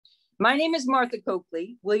My name is Martha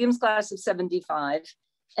Coakley, Williams class of 75,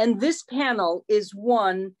 and this panel is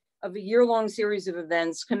one of a year-long series of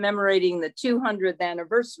events commemorating the 200th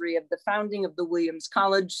anniversary of the founding of the Williams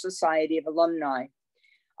College Society of Alumni.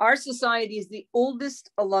 Our society is the oldest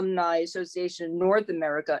alumni association in North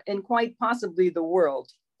America and quite possibly the world.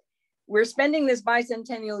 We're spending this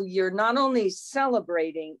bicentennial year not only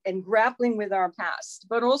celebrating and grappling with our past,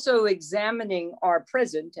 but also examining our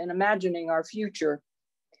present and imagining our future.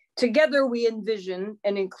 Together, we envision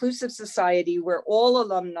an inclusive society where all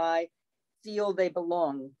alumni feel they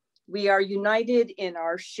belong. We are united in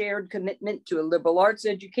our shared commitment to a liberal arts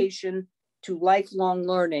education, to lifelong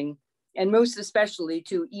learning, and most especially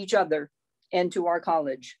to each other and to our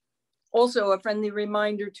college. Also, a friendly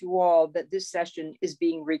reminder to all that this session is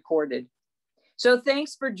being recorded. So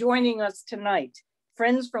thanks for joining us tonight.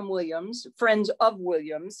 Friends from Williams, friends of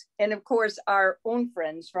Williams, and of course, our own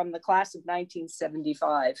friends from the class of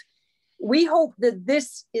 1975. We hope that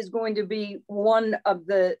this is going to be one of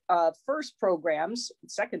the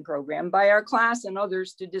second program by our class and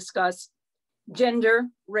others to discuss gender,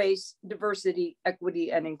 race, diversity,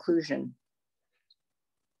 equity, and inclusion.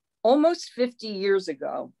 Almost 50 years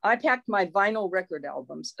ago, I packed my vinyl record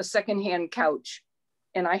albums, a secondhand couch,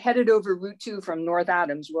 and I headed over Route 2 from North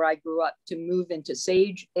Adams, where I grew up, to move into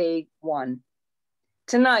Sage A1.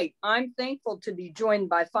 Tonight, I'm thankful to be joined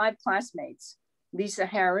by 5 classmates: Lisa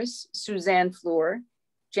Harris, Suzanne Fluhr,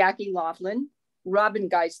 Jacqueline Laughlin, Robyn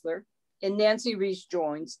Geissler, and Nancy Reece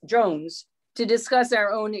Jones, to discuss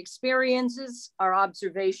our own experiences, our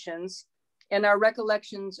observations, and our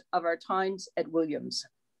recollections of our times at Williams,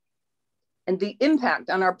 and the impact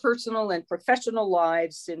on our personal and professional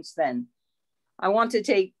lives since then. I want to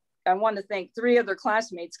thank 3 other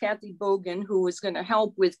classmates, Kathy Bogan, who was going to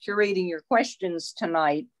help with curating your questions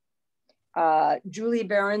tonight, Julie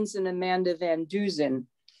Behrens and Amanda Van Duzen.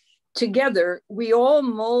 Together, we all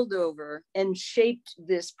mulled over and shaped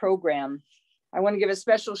this program. I want to give a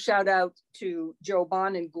special shout out to Joe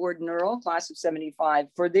Bond and Gordon Earl, class of 75,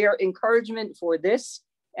 for their encouragement for this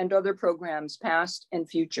and other programs past and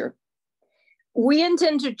future. We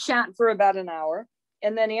intend to chat for about an hour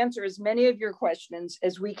and then answer as many of your questions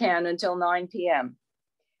as we can until 9 p.m.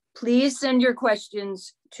 Please send your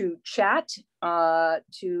questions to chat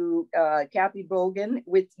to Kathy Bogan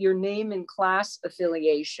with your name and class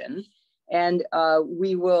affiliation. And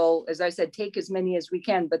we will, as I said, take as many as we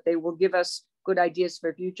can, but they will give us good ideas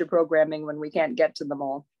for future programming when we can't get to them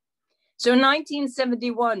all. So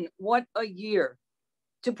 1971, what a year.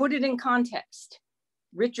 To put it in context,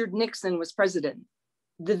 Richard Nixon was president.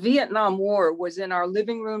 The Vietnam War was in our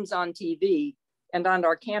living rooms on TV and on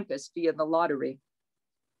our campus via the lottery.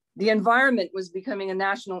 The environment was becoming a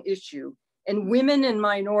national issue, and women and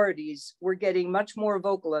minorities were getting much more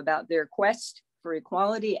vocal about their quest for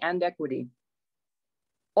equality and equity.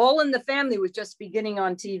 All in the Family was just beginning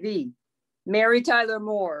on TV. Mary Tyler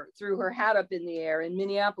Moore threw her hat up in the air in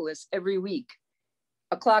Minneapolis every week.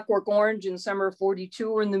 A Clockwork Orange and Summer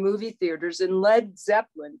 42 were in the movie theaters, and Led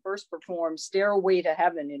Zeppelin first performed Stairway to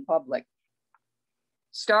Heaven in public.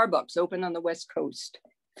 Starbucks opened on the West Coast.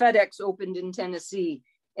 FedEx opened in Tennessee,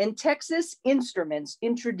 and Texas Instruments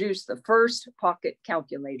introduced the first pocket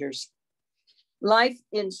calculators. Life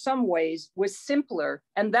in some ways was simpler,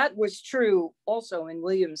 and that was true also in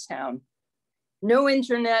Williamstown. No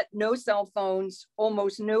internet, no cell phones,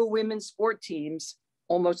 almost no women's sport teams,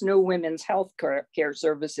 almost no women's health care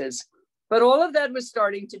services. But all of that was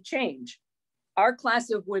starting to change. Our class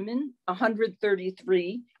of women,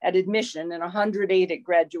 133 at admission and 108 at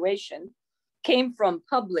graduation, came from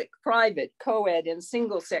public, private, co-ed, and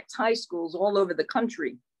single-sex high schools all over the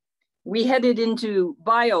country. We headed into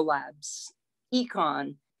biolabs,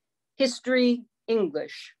 econ, history,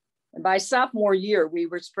 English. And by sophomore year, we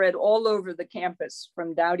were spread all over the campus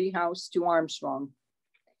from Dowdy House to Armstrong.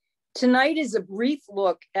 Tonight is a brief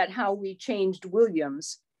look at how we changed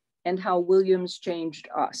Williams and how Williams changed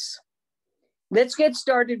us. Let's get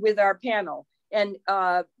started with our panel. And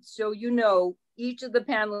so you know, each of the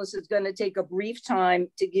panelists is going to take a brief time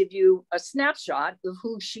to give you a snapshot of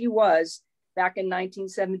who she was back in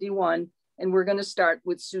 1971. And we're going to start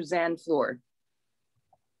with Suzanne Fluhr.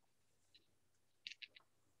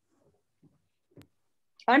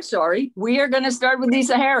 I'm sorry, we are going to start with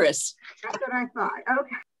Lisa Harris. That's what I thought.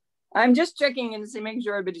 Okay. I'm just checking in to make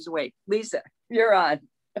sure everybody's awake. Lisa, you're on.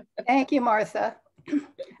 Thank you, Martha.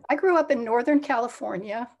 I grew up in Northern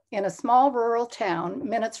California in a small rural town,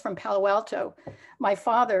 minutes from Palo Alto. My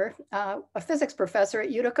father, a physics professor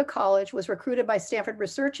at Utica College, was recruited by Stanford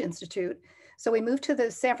Research Institute. So we moved to the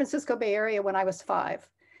San Francisco Bay Area when I was 5.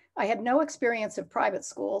 I had no experience of private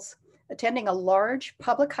schools. attending a large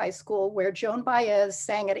public high school where Joan Baez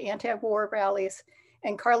sang at anti-war rallies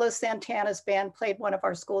and Carlos Santana's band played one of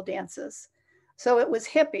our school dances. So it was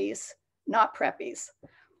hippies, not preppies.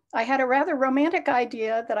 I had a rather romantic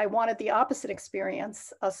idea that I wanted the opposite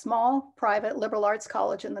experience, a small, private liberal arts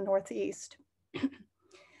college in the Northeast.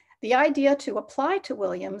 The idea to apply to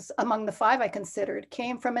Williams, among the 5 I considered,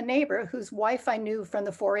 came from a neighbor whose wife I knew from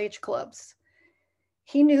the 4-H clubs.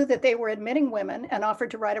 He knew that they were admitting women and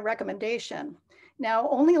offered to write a recommendation. Now,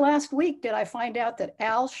 only last week did I find out that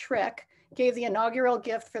Al Schreck gave the inaugural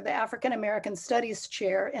gift for the African American Studies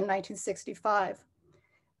chair in 1965.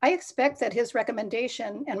 I expect that his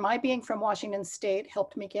recommendation and my being from Washington State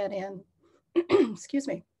helped me get in. Excuse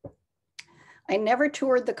me. I never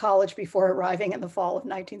toured the college before arriving in the fall of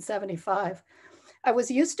 1975. I was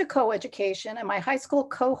used to co-education and my high school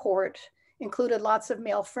cohort included lots of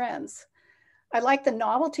male friends. I liked the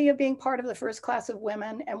novelty of being part of the first class of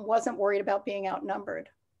women and wasn't worried about being outnumbered.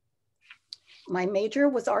 My major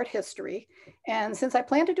was art history. And since I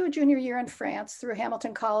planned to do a junior year in France through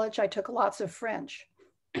Hamilton College, I took lots of French.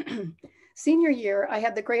 Senior year, I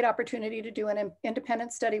had the great opportunity to do an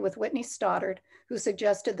independent study with Whitney Stoddard, who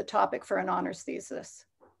suggested the topic for an honors thesis.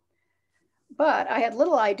 But I had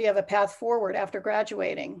little idea of a path forward after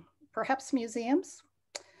graduating, perhaps museums?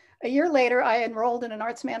 A year later, I enrolled in an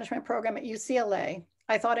arts management program at UCLA.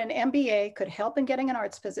 I thought an MBA could help in getting an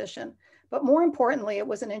arts position, but more importantly, it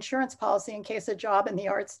was an insurance policy in case a job in the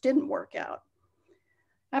arts didn't work out.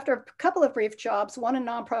 After a couple of brief jobs, one in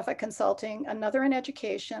nonprofit consulting, another in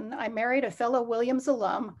education, I married a fellow Williams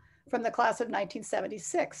alum from the class of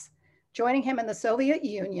 1976, joining him in the Soviet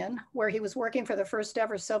Union, where he was working for the first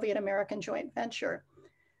ever Soviet-American joint venture.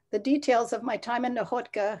 The details of my time in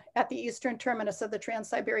Nakhodka at the eastern terminus of the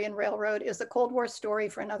Trans-Siberian Railroad is a Cold War story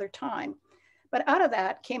for another time. But out of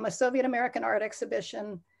that came a Soviet-American art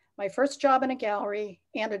exhibition, my first job in a gallery,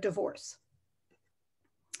 and a divorce.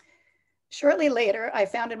 Shortly later, I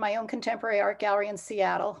founded my own contemporary art gallery in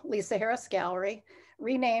Seattle, Lisa Harris Gallery,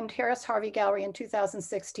 renamed Harris Harvey Gallery in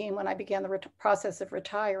 2016 when I began the process of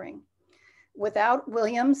retiring. Without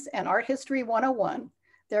Williams and Art History 101,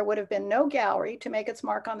 there would have been no gallery to make its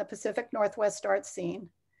mark on the Pacific Northwest art scene.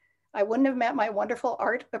 I wouldn't have met my wonderful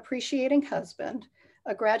art appreciating husband,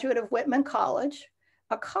 a graduate of Whitman College,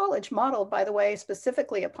 a college modeled, by the way,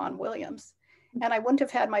 specifically upon Williams, and I wouldn't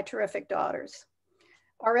have had my terrific daughters.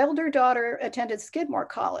 Our elder daughter attended Skidmore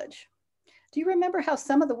College. Do you remember how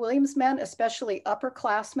some of the Williams men, especially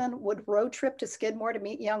upperclassmen, would road trip to Skidmore to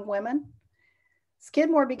meet young women?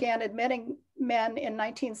 Skidmore began admitting men in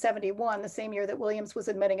 1971, the same year that Williams was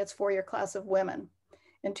admitting its 4-year class of women.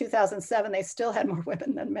 In 2007, they still had more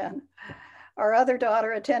women than men. Our other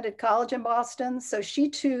daughter attended college in Boston, so she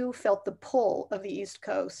too felt the pull of the East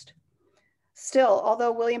Coast. Still,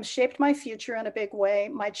 although Williams shaped my future in a big way,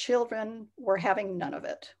 my children were having none of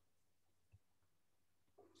it.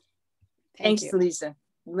 Thanks, Lisa.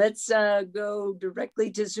 Let's go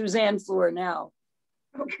directly to Suzanne Fluhr now.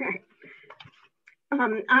 Okay.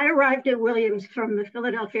 I arrived at Williams from the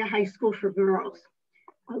Philadelphia High School for Girls,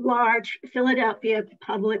 a large Philadelphia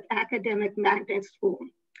public academic magnet school.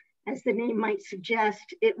 As the name might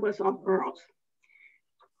suggest, it was all girls,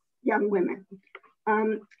 young women.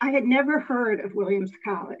 I had never heard of Williams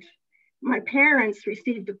College. My parents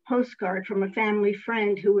received a postcard from a family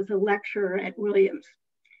friend who was a lecturer at Williams.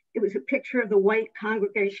 It was a picture of the white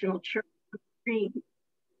Congregational Church on the screen.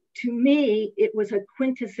 To me, it was a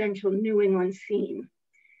quintessential New England scene.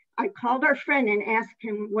 I called our friend and asked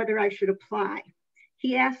him whether I should apply.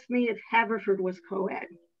 He asked me if Haverford was co-ed.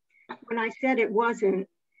 When I said it wasn't,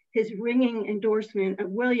 his ringing endorsement of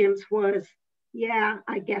Williams was, "Yeah,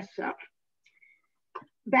 I guess so."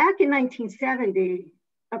 Back in 1970,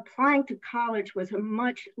 applying to college was a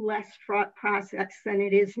much less fraught process than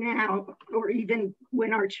it is now, or even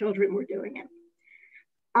when our children were doing it.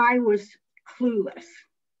 I was clueless.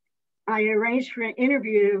 I arranged for an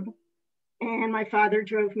interview and my father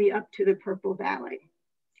drove me up to the Purple Valley.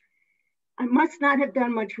 I must not have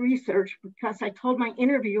done much research because I told my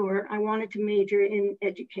interviewer I wanted to major in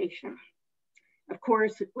education. Of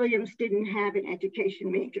course, Williams didn't have an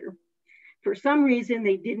education major. For some reason,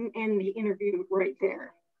 they didn't end the interview right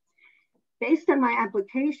there. Based on my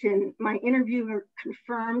application, my interviewer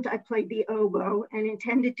confirmed I played the oboe and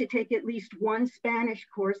intended to take at least one Spanish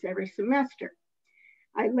course every semester.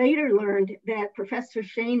 I later learned that Professor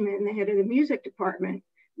Shainman, the head of the music department,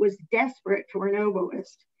 was desperate for an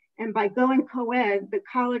oboist. And by going co-ed, the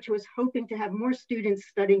college was hoping to have more students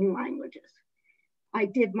studying languages. I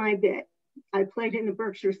did my bit. I played in the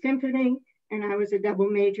Berkshire Symphony, and I was a double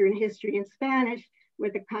major in history and Spanish,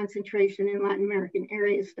 with a concentration in Latin American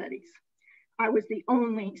area studies. I was the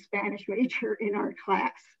only Spanish major in our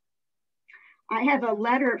class. I have a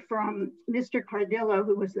letter from Mr. Cardillo,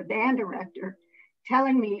 who was the band director,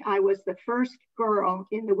 telling me I was the first girl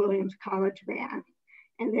in the Williams College band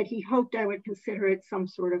and that he hoped I would consider it some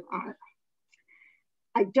sort of honor.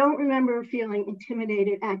 I don't remember feeling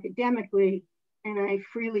intimidated academically, and I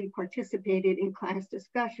freely participated in class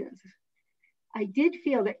discussions. I did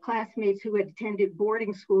feel that classmates who had attended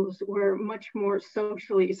boarding schools were much more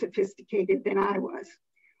socially sophisticated than I was.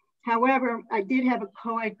 However, I did have a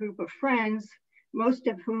co-ed group of friends, most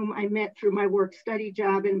of whom I met through my work-study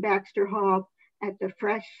job in Baxter Hall at the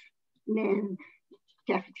freshman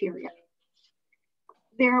cafeteria.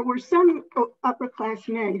 There were some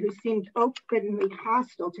upperclassmen who seemed openly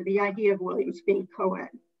hostile to the idea of Williams being co-ed.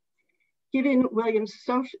 Given Williams'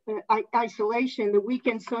 isolation, the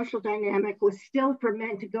weekend social dynamic was still for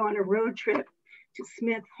men to go on a road trip to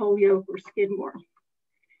Smith, Holyoke, or Skidmore.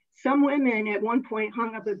 Some women at one point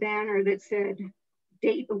hung up a banner that said,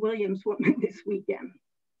 "Date a Williams woman this weekend."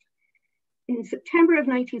 In September of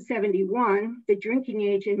 1971, the drinking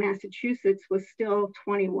age in Massachusetts was still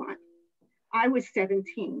 21. I was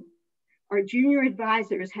 17. Our junior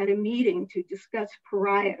advisors had a meeting to discuss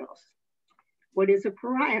parietals. What is a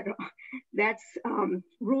parietal? That's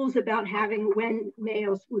rules about having when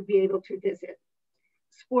males would be able to visit.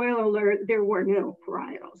 Spoiler alert, there were no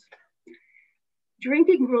parietals.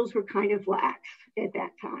 Drinking rules were kind of lax at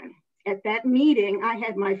that time. At that meeting, I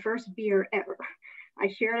had my first beer ever. I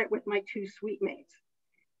shared it with my two suite mates.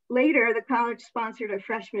 Later, the college sponsored a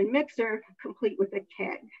freshman mixer, complete with a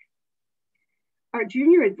keg. Our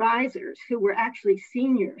junior advisors, who were actually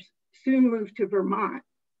seniors, soon moved to Vermont.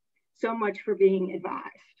 So much for being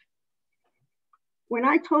advised. When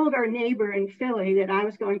I told our neighbor in Philly that I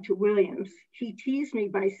was going to Williams, he teased me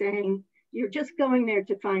by saying, "You're just going there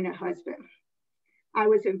to find a husband." I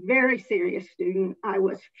was a very serious student. I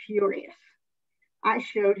was furious. I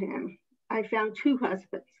showed him. I found two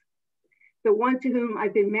husbands. The one to whom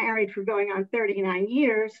I've been married for going on 39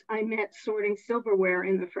 years, I met sorting silverware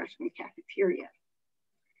in the freshman cafeteria.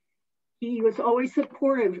 He was always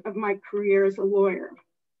supportive of my career as a lawyer.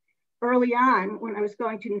 Early on, when I was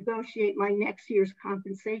going to negotiate my next year's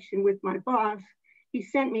compensation with my boss, he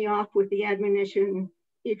sent me off with the admonition,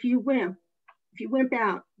 if you wimp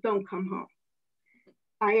out, don't come home.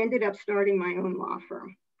 I ended up starting my own law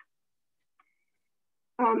firm.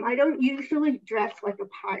 I don't usually dress like a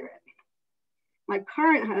pirate. My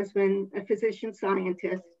current husband, a physician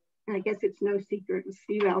scientist, and I guess it's no secret,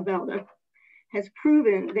 Steve Alvelda, has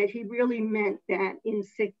proven that he really meant that in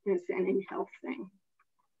sickness and in health thing.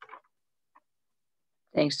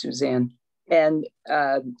 Thanks, Suzanne. And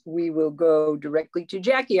we will go directly to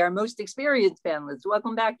Jackie, our most experienced panelist.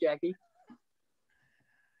 Welcome back, Jackie.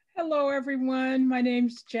 Hello, everyone. My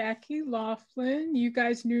name's Jackie Laughlin. You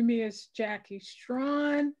guys knew me as Jackie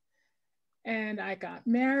Strawn, and I got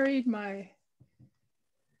married my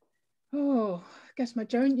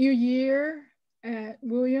junior year at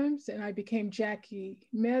Williams, and I became Jackie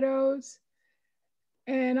Meadows.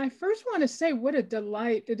 And I first want to say what a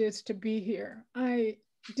delight it is to be here. I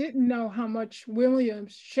didn't know how much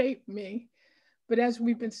Williams shaped me, but as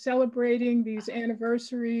we've been celebrating these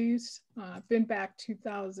anniversaries, I've been back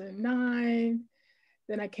 2009,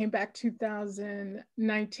 then I came back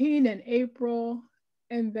 2019 in April,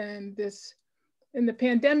 and then in the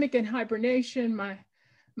pandemic and hibernation,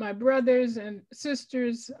 my brothers and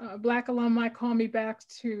sisters, Black alumni, call me back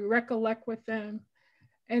to recollect with them.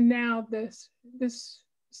 And now this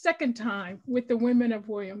second time with the women of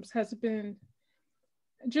Williams has been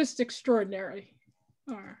just extraordinary.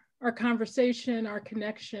 Our conversation, our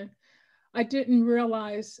connection. I didn't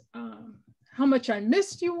realize how much I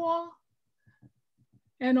missed you all,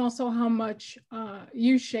 and also how much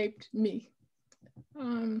you shaped me.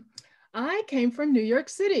 I came from New York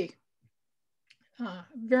City,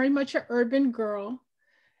 very much an urban girl,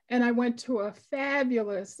 and I went to a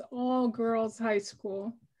fabulous all-girls high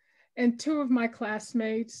school. And two of my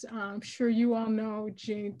classmates, I'm sure you all know,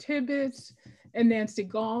 Jean Tibbetts and Nancy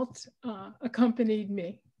Galt, accompanied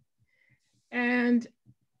me. And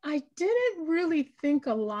I didn't really think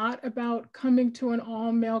a lot about coming to an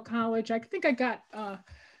all-male college. I think I got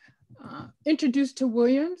introduced to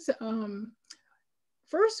Williams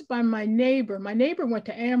first by my neighbor. My neighbor went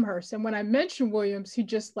to Amherst, and when I mentioned Williams, he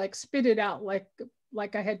just like spit it out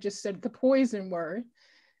like I had just said the poison word.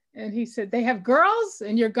 And he said, "They have girls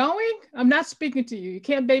and you're going? I'm not speaking to you. You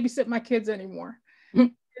can't babysit my kids anymore."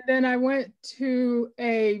 And then I went to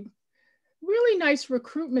a really nice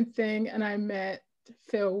recruitment thing, and I met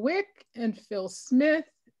Phil Wick and Phil Smith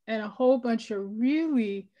and a whole bunch of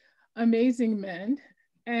really amazing men.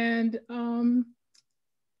 And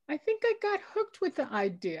I think I got hooked with the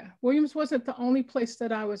idea. Williams wasn't the only place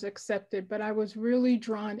that I was accepted, but I was really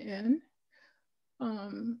drawn in.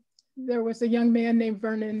 There was a young man named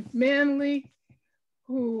Vernon Manley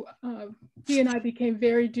who he and I became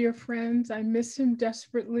very dear friends. I miss him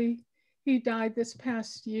desperately. He died this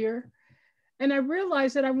past year. And I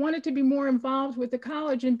realized that I wanted to be more involved with the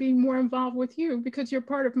college and be more involved with you because you're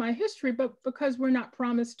part of my history, but because we're not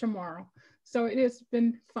promised tomorrow. So it has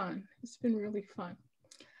been fun. It's been really fun.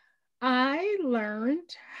 I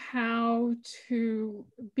learned how to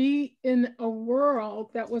be in a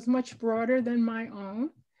world that was much broader than my own.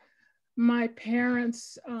 My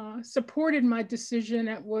parents supported my decision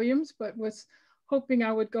at Williams, but was hoping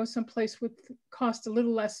I would go someplace with cost a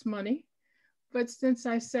little less money. But since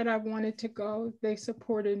I said I wanted to go, they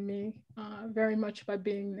supported me very much by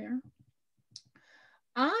being there.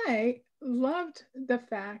 I loved the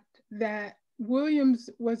fact that Williams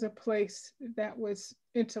was a place that was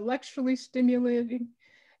intellectually stimulating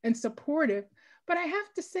and supportive, but I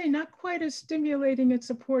have to say not quite as stimulating and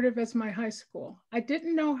supportive as my high school. I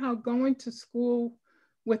didn't know how going to school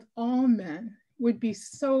with all men would be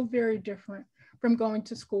so very different from going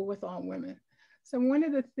to school with all women. So one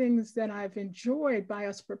of the things that I've enjoyed by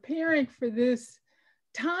us preparing for this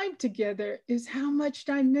time together is how much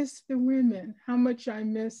I miss the women, how much I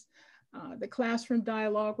miss the classroom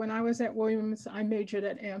dialogue. When I was at Williams, I majored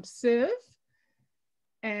at AmCiv,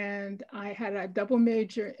 and I had a double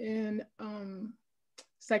major in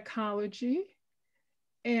psychology.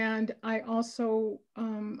 And I also,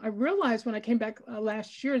 I realized when I came back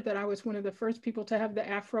last year that I was one of the first people to have the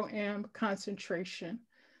Afro-Am concentration.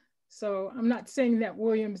 So I'm not saying that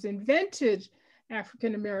Williams invented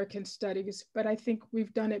African-American studies, but I think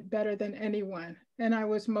we've done it better than anyone. And I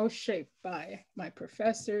was most shaped by my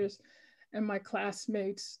professors and my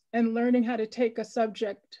classmates and learning how to take a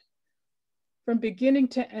subject from beginning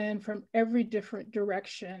to end from every different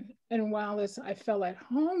direction. And while as I felt at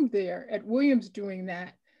home there at Williams doing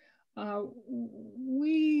that,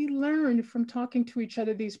 we learned from talking to each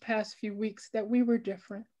other these past few weeks that we were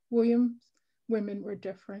different. Williams women were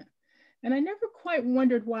different. And I never quite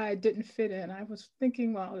wondered why I didn't fit in. I was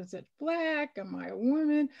thinking, well, is it Black? Am I a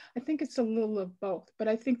woman? I think it's a little of both, but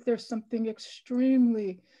I think there's something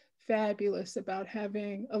extremely fabulous about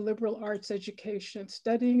having a liberal arts education,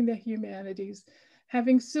 studying the humanities,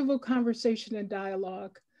 having civil conversation and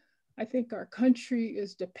dialogue. I think our country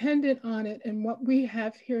is dependent on it, and what we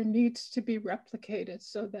have here needs to be replicated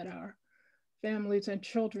so that our families and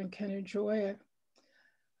children can enjoy it.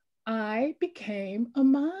 I became a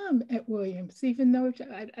mom at Williams, even though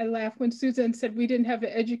I laughed when Suzanne said we didn't have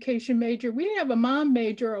an education major. We didn't have a mom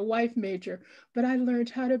major or a wife major, but I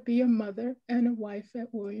learned how to be a mother and a wife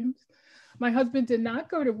at Williams. My husband did not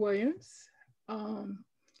go to Williams.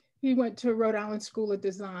 He went to Rhode Island School of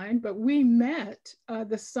Design, but we met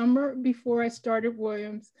the summer before I started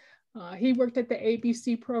Williams. He worked at the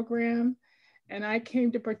ABC program, and I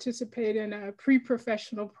came to participate in a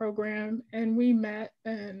pre-professional program, and we met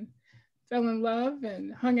and fell in love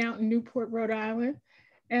and hung out in Newport, Rhode Island.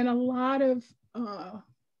 And a lot of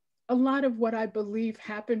what I believe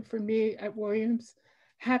happened for me at Williams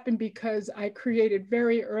happened because I created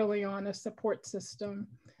very early on a support system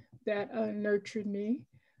that nurtured me.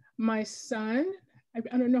 My son,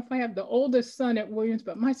 I don't know if I have the oldest son at Williams,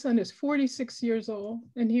 but my son is 46 years old,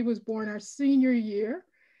 and he was born our senior year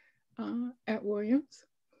at Williams.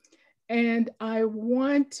 And I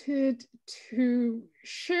wanted to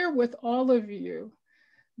share with all of you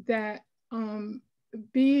that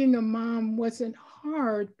being a mom wasn't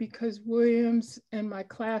hard because Williams and my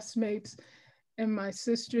classmates and my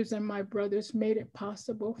sisters and my brothers made it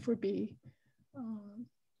possible for me.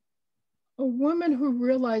 A woman who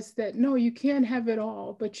realized that, no, you can't have it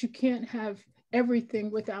all, but you can't have everything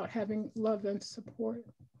without having love and support.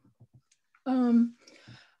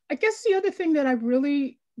 I guess the other thing that I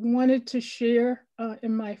really wanted to share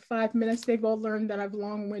in my 5 minutes, they've all learned that I've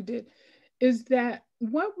long-winded, is that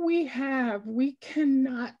what we have, we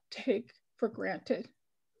cannot take for granted.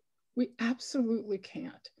 We absolutely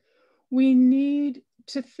can't. We need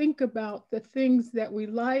to think about the things that we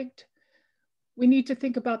liked. We need to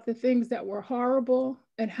think about the things that were horrible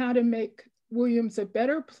and how to make Williams a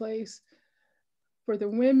better place for the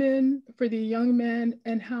women, for the young men,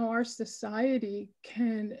 and how our society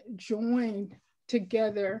can join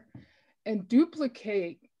together and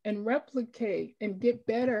duplicate and replicate and get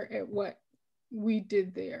better at what we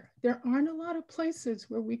did there. There aren't a lot of places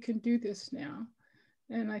where we can do this now.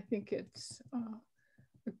 And I think it's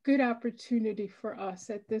a good opportunity for us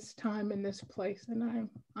at this time in this place. And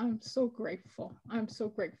I'm so grateful. I'm so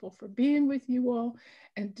grateful for being with you all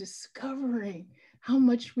and discovering how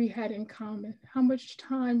much we had in common, how much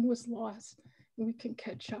time was lost, and we can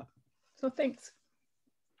catch up. So thanks.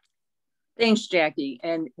 Thanks, Jackie.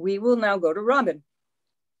 And we will now go to Robyn.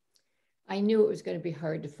 I knew it was going to be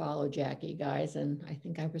hard to follow Jackie, guys, and I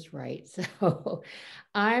think I was right. So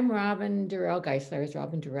I'm Robyn Geissler, is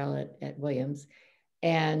Robyn Durrell at Williams.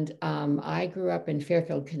 And I grew up in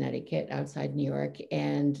Fairfield, Connecticut, outside New York,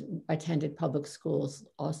 and attended public schools,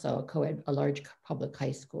 also a co-ed, a large public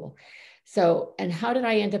high school. So, and how did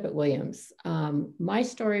I end up at Williams? My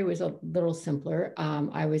story was a little simpler.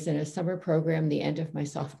 I was in a summer program the end of my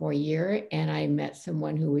sophomore year, and I met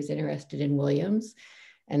someone who was interested in Williams,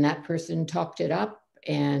 and that person talked it up,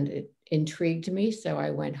 and it intrigued me. So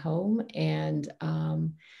I went home and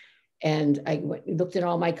I looked at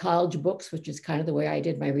all my college books, which is kind of the way I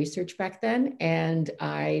did my research back then. And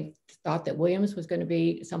I thought that Williams was going to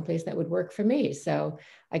be someplace that would work for me. So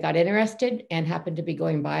I got interested and happened to be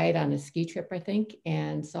going by it on a ski trip, I think,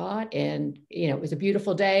 and saw it. And, you know, it was a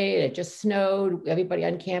beautiful day. It just snowed. Everybody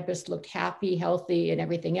on campus looked happy, healthy, and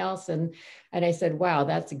everything else. And I said, wow,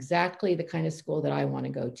 that's exactly the kind of school that I want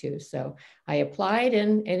to go to. So I applied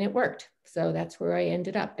and it worked. So that's where I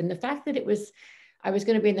ended up. And the fact that I was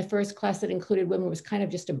going to be in the first class that included women was kind of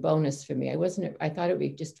just a bonus for me. I thought it would be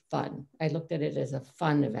just fun. I looked at it as a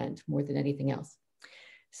fun event more than anything else.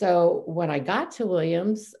 So when I got to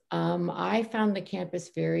Williams, I found the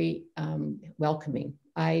campus very welcoming.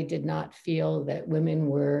 I did not feel that women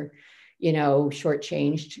were, you know,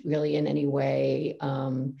 shortchanged really in any way.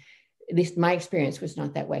 At least my experience was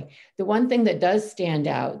not that way. The one thing that does stand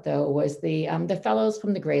out, though, was the fellows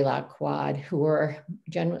from the Greylock Quad, who were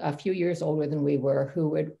a few years older than we were, who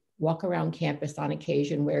would walk around campus on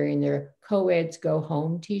occasion wearing their co-eds go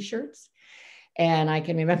home t-shirts. And I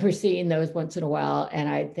can remember seeing those once in a while, and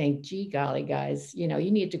I'd think, gee golly, guys, you know,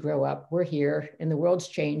 you need to grow up. We're here and the world's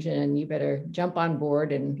changing, and you better jump on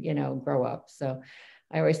board and, you know, grow up. So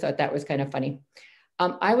I always thought that was kind of funny.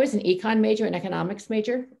 I was an econ major, an economics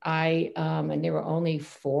major. And there were only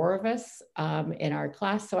 4 of us in our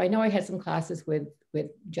class. So I know I had some classes with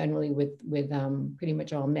pretty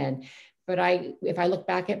much all men. But if I look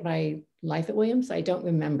back at my life at Williams, I don't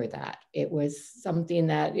remember that. It was something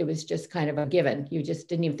that it was just kind of a given. You just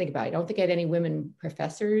didn't even think about it. I don't think I had any women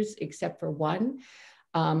professors except for one.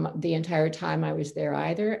 The entire time I was there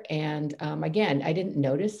either. And again, I didn't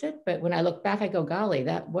notice it, but when I look back, I go, golly,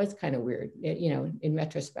 that was kind of weird, you know, in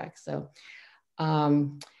retrospect. So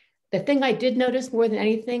the thing I did notice more than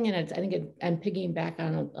anything, and I think I'm piggying back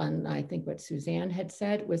on I think what Suzanne had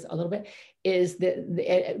said was a little bit, is that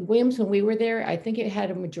at Williams, when we were there, I think it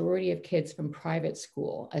had a majority of kids from private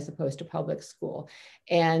school as opposed to public school.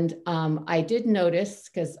 And I did notice,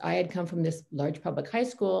 because I had come from this large public high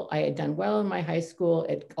school, I had done well in my high school.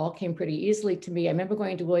 It all came pretty easily to me. I remember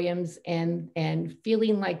going to Williams and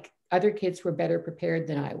feeling like other kids were better prepared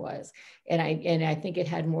than I was. And I think it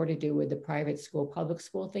had more to do with the private school, public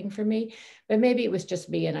school thing for me, but maybe it was just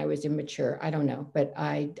me and I was immature. I don't know, but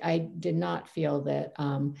I did not feel that,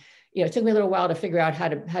 you know, it took me a little while to figure out how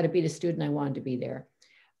to be the student I wanted to be there.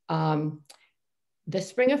 The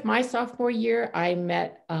spring of my sophomore year, I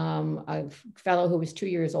met a fellow who was 2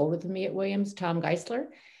 years older than me at Williams, Tom Geissler.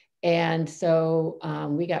 And so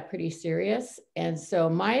we got pretty serious. And so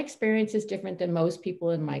my experience is different than most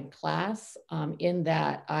people in my class in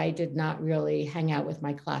that I did not really hang out with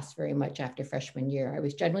my class very much after freshman year. I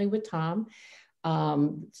was generally with Tom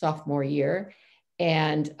sophomore year.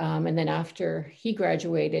 And then after he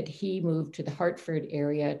graduated, he moved to the Hartford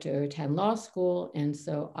area to attend law school. And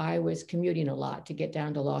so I was commuting a lot to get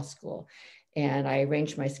down to law school. And I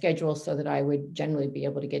arranged my schedule so that I would generally be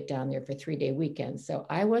able to get down there for 3-day weekends. So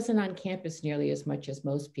I wasn't on campus nearly as much as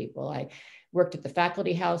most people. I worked at the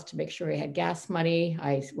faculty house to make sure I had gas money.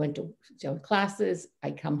 I went to classes.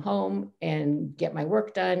 I'd come home and get my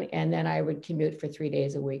work done. And then I would commute for 3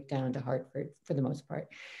 days a week down to Hartford for the most part.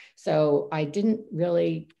 So I didn't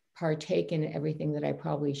really partake in everything that I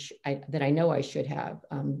probably, that I know I should have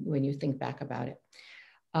when you think back about it.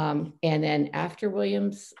 And then after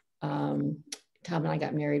Williams, Tom and I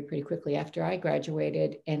got married pretty quickly after I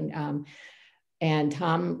graduated, and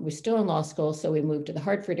Tom was still in law school. So we moved to the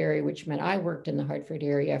Hartford area, which meant I worked in the Hartford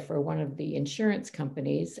area for one of the insurance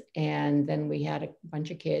companies. And then we had a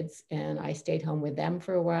bunch of kids and I stayed home with them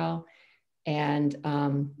for a while. And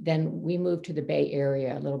then we moved to the Bay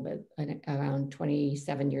Area a little bit around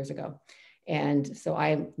 27 years ago. And so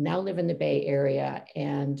I now live in the Bay Area,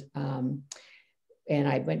 and And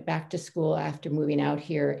I went back to school after moving out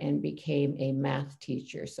here and became a math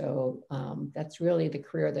teacher. So that's really the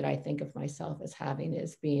career that I think of myself as having,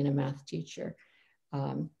 is being a math teacher.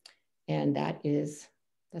 And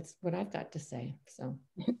that's what I've got to say. So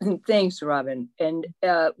thanks, Robyn. And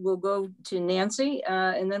we'll go to Nancy,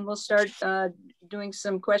 and then we'll start doing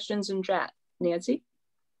some questions in chat. Nancy?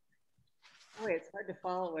 Boy, it's hard to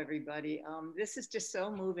follow everybody. This is just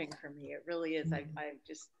so moving for me. It really is.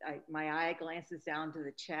 My eye glances down to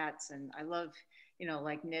the chats, and I love,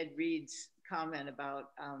 like Ned Reed's comment about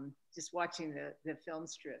just watching the film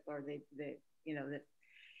strip, or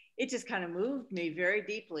it just kind of moved me very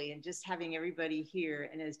deeply, and just having everybody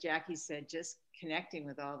here. And as Jackie said, just connecting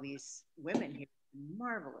with all these women here,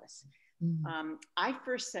 marvelous. I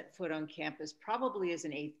first set foot on campus probably as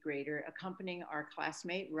an 8th grader, accompanying our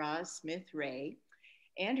classmate Roz Smith Ray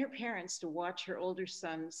and her parents to watch her older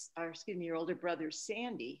brother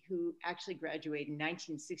Sandy, who actually graduated in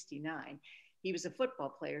 1969. He was a football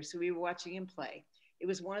player, so we were watching him play. It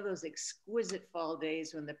was one of those exquisite fall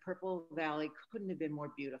days when the Purple Valley couldn't have been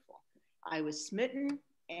more beautiful. I was smitten,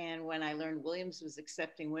 and when I learned Williams was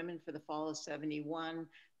accepting women for the fall of '71,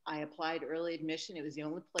 I applied early admission. It was the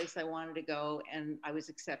only place I wanted to go, and I was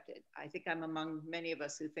accepted. I think I'm among many of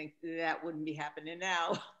us who think that wouldn't be happening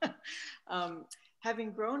now.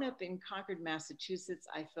 Having grown up in Concord, Massachusetts,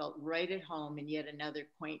 I felt right at home in yet another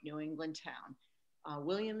quaint New England town.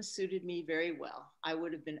 Williams suited me very well. I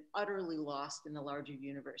would have been utterly lost in a larger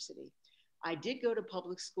university. I did go to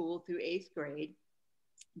public school through 8th grade,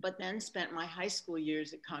 but then spent my high school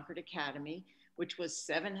years at Concord Academy, which was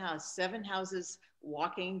seven houses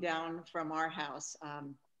walking down from our house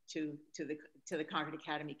to the Concord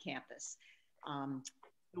Academy campus.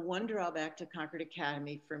 The one drawback to Concord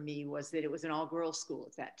Academy for me was that it was an all-girls school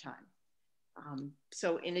at that time.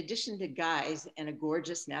 So in addition to guys and a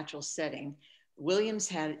gorgeous natural setting, Williams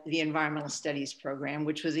had the environmental studies program,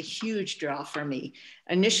 which was a huge draw for me.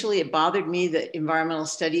 Initially, it bothered me that environmental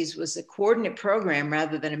studies was a coordinate program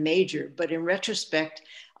rather than a major, but in retrospect,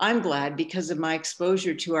 I'm glad because of my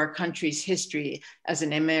exposure to our country's history as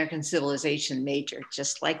an American civilization major,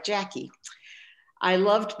 just like Jackie. I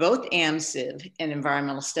loved both AmCiv and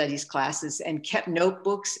environmental studies classes and kept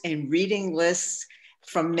notebooks and reading lists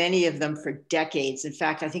from many of them for decades. In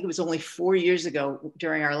fact, I think it was only 4 years ago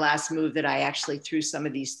during our last move that I actually threw some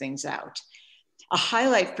of these things out. A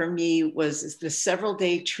highlight for me was the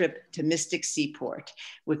several-day trip to Mystic Seaport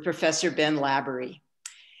with Professor Ben Laborie.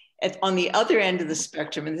 On the other end of the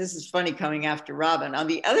spectrum, and this is funny coming after Robyn, on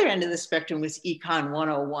the other end of the spectrum was Econ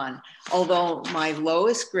 101. Although my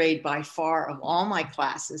lowest grade by far of all my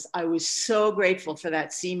classes, I was so grateful for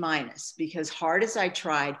that C- because hard as I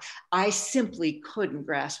tried, I simply couldn't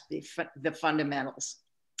grasp the fundamentals.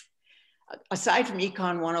 Aside from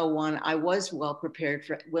Econ 101, I was well prepared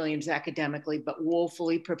for Williams academically, but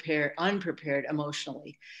woefully unprepared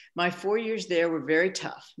emotionally. My 4 years there were very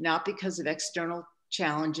tough, not because of external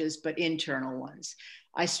challenges, but internal ones.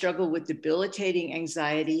 I struggled with debilitating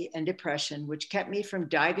anxiety and depression, which kept me from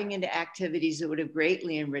diving into activities that would have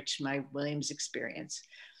greatly enriched my Williams experience.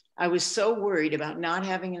 I was so worried about not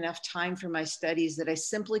having enough time for my studies that I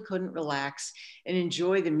simply couldn't relax and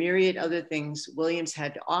enjoy the myriad other things Williams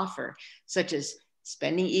had to offer, such as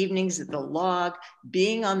spending evenings at the log,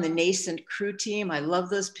 being on the nascent crew team. I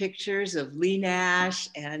love those pictures of Lee Nash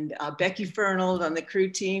and Becky Fernald on the crew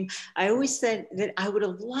team. I always said that I would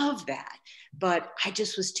have loved that, but I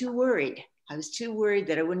just was too worried. I was too worried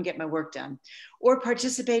that I wouldn't get my work done. Or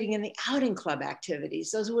participating in the outing club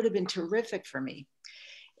activities. Those would have been terrific for me.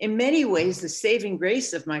 In many ways, the saving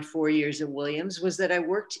grace of my 4 years at Williams was that I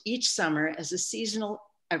worked each summer as a seasonal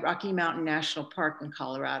at Rocky Mountain National Park in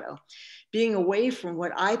Colorado. Being away from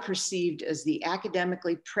what I perceived as the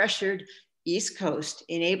academically pressured East Coast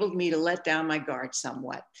enabled me to let down my guard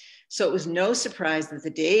somewhat. So it was no surprise that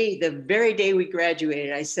the very day we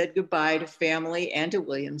graduated, I said goodbye to family and to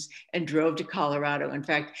Williams and drove to Colorado. In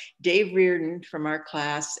fact, Dave Reardon from our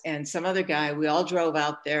class and some other guy, we all drove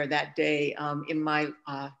out there that day in my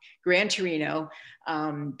Gran Torino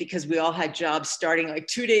because we all had jobs starting like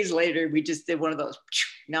 2 days later. We just did one of those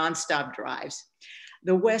nonstop drives.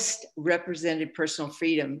 The West represented personal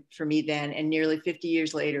freedom for me then, and nearly 50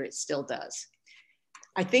 years later, it still does.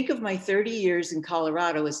 I think of my 30 years in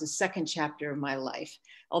Colorado as the second chapter of my life.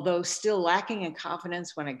 Although still lacking in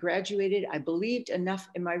confidence when I graduated, I believed enough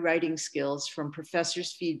in my writing skills from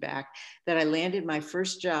professors' feedback that I landed my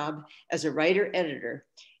first job as a writer-editor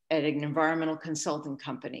at an environmental consulting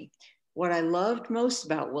company. What I loved most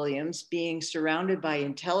about Williams, being surrounded by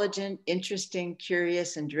intelligent, interesting,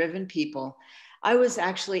 curious, and driven people, I was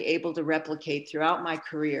actually able to replicate throughout my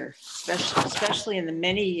career, especially in the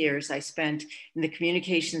many years I spent in the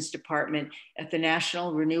communications department at the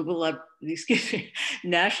National Renewable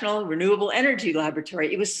Energy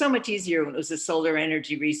Laboratory. It was so much easier when it was the Solar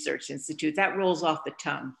Energy Research Institute. That rolls off the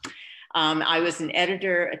tongue. I was an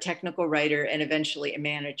editor, a technical writer, and eventually a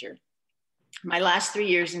manager. My last 3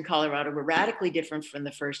 years in Colorado were radically different from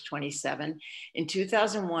the first 27. In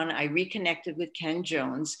 2001, I reconnected with Ken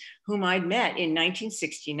Jones, whom I'd met in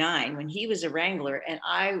 1969 when he was a wrangler and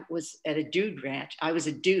I was at a dude ranch. I was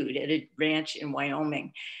a dude at a ranch in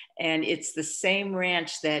Wyoming. And it's the same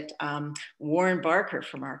ranch that Warren Barker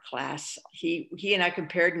from our class, he and I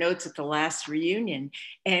compared notes at the last reunion.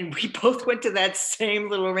 And we both went to that same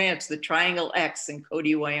little ranch, the Triangle X in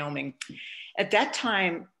Cody, Wyoming. At that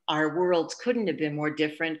time, our worlds couldn't have been more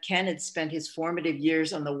different. Ken had spent his formative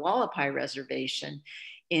years on the Wallapai Reservation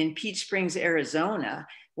in Peach Springs, Arizona,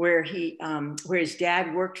 where his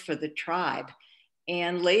dad worked for the tribe,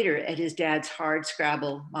 and later at his dad's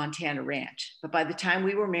hardscrabble Montana ranch. But by the time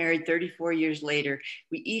we were married 34 years later,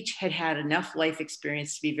 we each had had enough life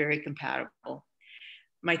experience to be very compatible.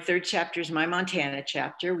 My third chapter is my Montana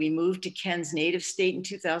chapter. We moved to Ken's native state in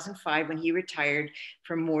 2005 when he retired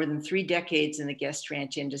from more than 3 decades in the guest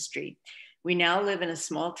ranch industry. We now live in a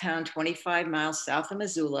small town 25 miles south of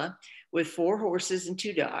Missoula with 4 horses and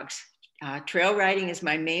 2 dogs. Trail riding is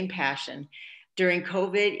my main passion. During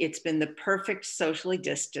COVID, it's been the perfect socially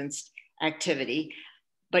distanced activity.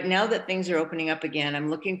 But now that things are opening up again,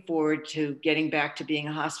 I'm looking forward to getting back to being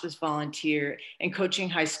a hospice volunteer and coaching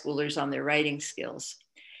high schoolers on their riding skills.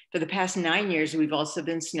 For the past 9 years, we've also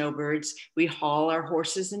been snowbirds. We haul our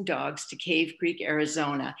horses and dogs to Cave Creek,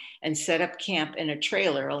 Arizona, and set up camp in a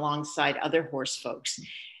trailer alongside other horse folks.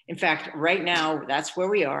 In fact, right now, that's where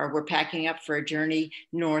we are. We're packing up for a journey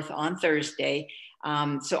north on Thursday.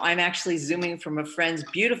 So I'm actually Zooming from a friend's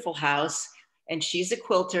beautiful house, and she's a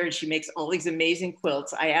quilter, and she makes all these amazing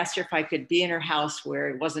quilts. I asked her if I could be in her house where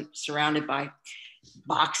it wasn't surrounded by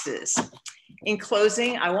boxes. In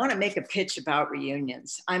closing, I want to make a pitch about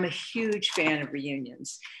reunions. I'm a huge fan of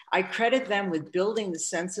reunions. I credit them with building the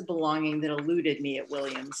sense of belonging that eluded me at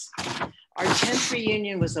Williams. Our 10th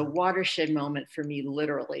reunion was a watershed moment for me,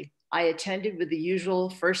 literally. I attended with the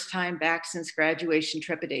usual first time back since graduation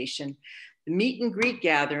trepidation. The meet and greet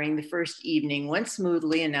gathering the first evening went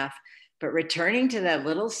smoothly enough, but returning to that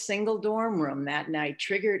little single dorm room that night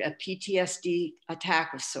triggered a PTSD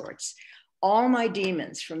attack of sorts. All my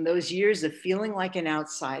demons from those years of feeling like an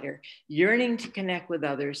outsider, yearning to connect with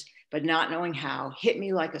others, but not knowing how, hit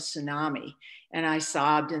me like a tsunami, and I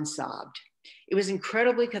sobbed and sobbed. It was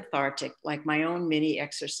incredibly cathartic, like my own mini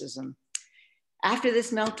exorcism. After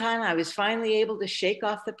this meltdown, I was finally able to shake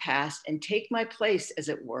off the past and take my place, as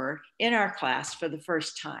it were, in our class for the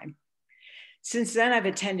first time. Since then, I've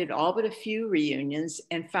attended all but a few reunions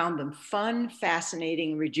and found them fun,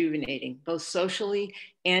 fascinating, and rejuvenating, both socially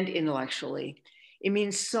and intellectually. It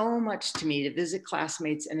means so much to me to visit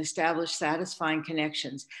classmates and establish satisfying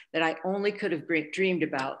connections that I only could have dreamed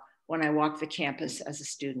about when I walked the campus as a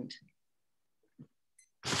student.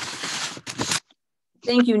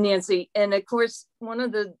 Thank you, Nancy. And of course, one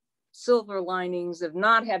of the silver linings of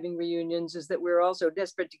not having reunions is that we're also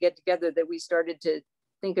desperate to get together, that we started to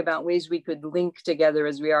think about ways we could link together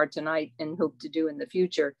as we are tonight and hope to do in the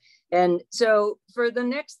future. And so for the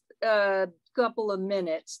next couple of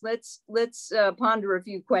minutes, let's ponder a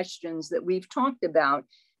few questions that we've talked about.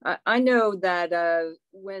 I know that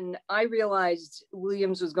when I realized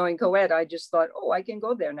Williams was going co-ed, I just thought, oh, I can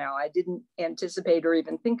go there now. I didn't anticipate or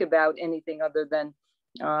even think about anything other than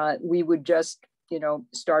we would just,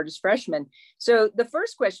 start as freshmen. So the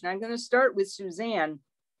first question, I'm going to start with Suzanne.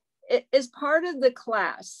 As part of the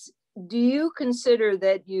class, do you consider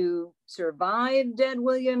that you survived at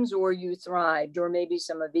Williams or you thrived, or maybe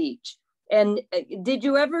some of each? And did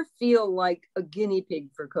you ever feel like a guinea pig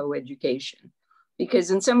for co-education?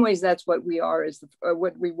 Because in some ways, that's what we are,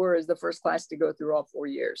 what we were as the first class to go through all 4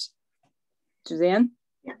 years. Suzanne?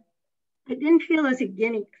 Yeah, I didn't feel like a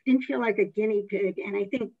guinea pig, and I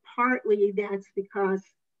think partly that's because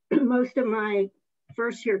most of my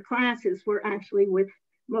first year classes were actually with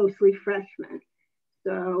mostly freshmen.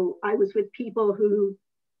 So I was with people who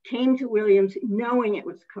came to Williams knowing it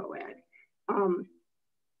was co-ed.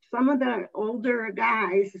 Some of the older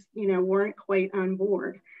guys, weren't quite on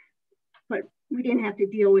board, but we didn't have to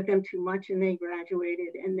deal with them too much, and they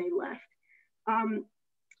graduated and they left.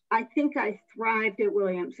 I think I thrived at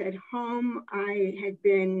Williams. At home, I had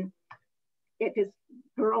been at this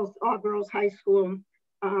all girls high school.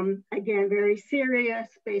 Again, very serious.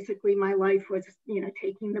 Basically, my life was,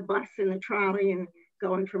 taking the bus and the trolley and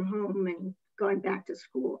going from home and going back to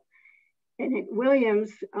school. And at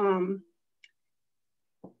Williams, I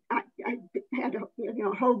had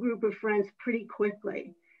a whole group of friends pretty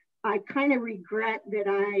quickly. I kind of regret that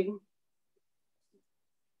I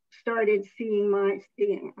started seeing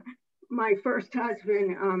my first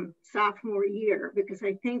husband sophomore year, because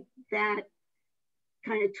I think that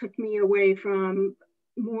kind of took me away from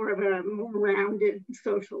more rounded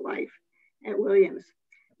social life at Williams.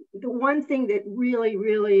 The one thing that really,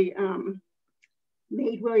 really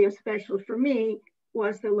made Williams special for me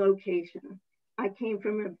was the location. I came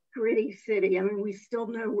from a gritty city. I mean, we still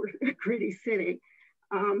know we're a gritty city.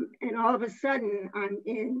 And all of a sudden, I'm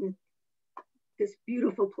in this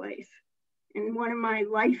beautiful place. And one of my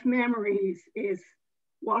life memories is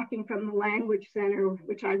walking from the language center,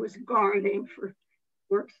 which I was guarding for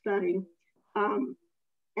work study.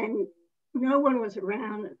 And no one was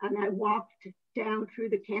around. And I walked down through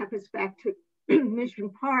the campus back to Mission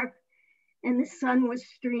Park, and the sun was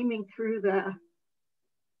streaming through the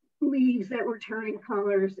leaves that were turning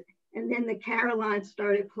colors. And then the carillons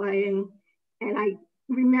started playing. And I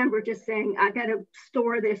remember just saying, I got to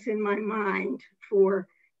store this in my mind for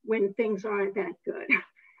when things aren't that good.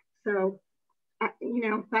 So, I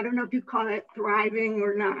don't know if you call it thriving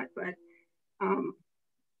or not, but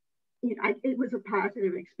it was a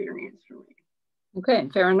positive experience for me. Okay,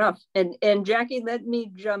 fair enough. And Jackie, let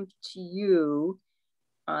me jump to you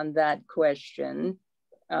on that question.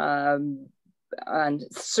 On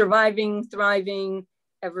surviving, thriving,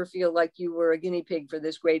 ever feel like you were a guinea pig for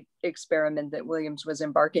this great experiment that Williams was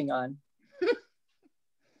embarking on?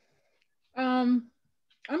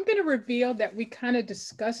 I'm going to reveal that we kind of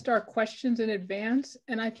discussed our questions in advance,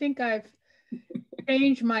 and I think I've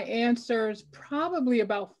changed my answers probably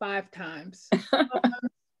about 5 times.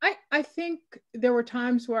 I think there were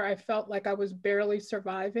times where I felt like I was barely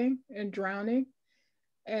surviving and drowning.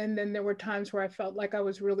 And then there were times where I felt like I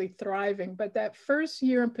was really thriving. But that first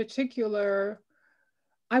year in particular,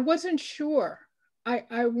 I wasn't sure.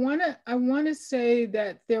 I wanna say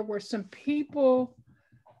that there were some people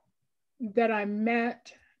that I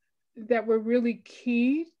met that were really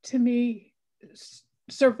key to me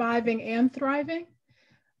surviving and thriving.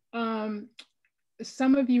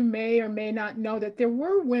 Some of you may or may not know that there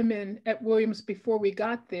were women at Williams before we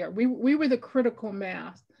got there. We were the critical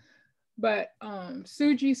mass. But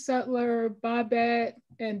Suji Sutler, Babette,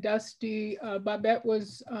 and Dusty. Babette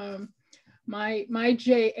was my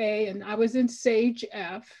JA, and I was in Sage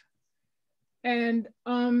F. And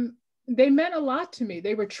they meant a lot to me.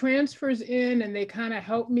 They were transfers in, and they kind of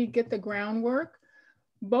helped me get the groundwork.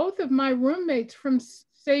 Both of my roommates from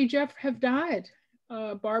Sage F have died,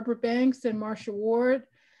 Barbara Banks and Marsha Ward.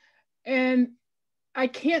 And I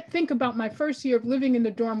can't think about my first year of living in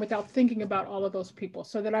the dorm without thinking about all of those people,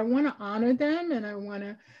 so that I want to honor them. And I want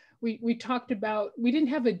to, we talked about, we didn't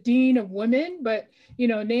have a dean of women, but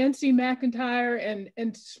Nancy McIntyre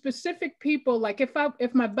and specific people, like if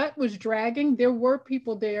my butt was dragging, there were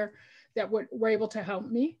people there that were able to help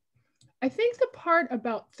me. I think the part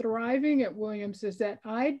about thriving at Williams is that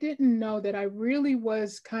I didn't know that I really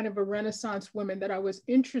was kind of a Renaissance woman, that I was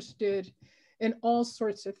interested in all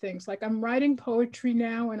sorts of things. Like I'm writing poetry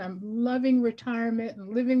now, and I'm loving retirement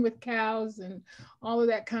and living with cows and all of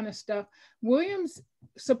that kind of stuff. Williams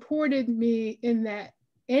supported me in that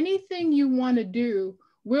anything you want to do,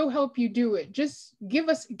 we'll help you do it. Just give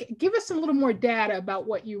us a little more data about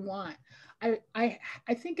what you want. I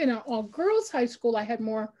think in an all girls high school, I had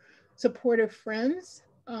more supportive friends.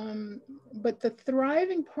 But the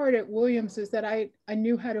thriving part at Williams is that I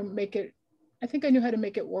knew how to make it, I think I knew how to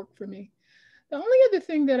make it work for me. The only other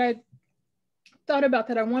thing that I thought about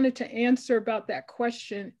that I wanted to answer about that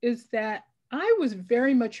question is that I was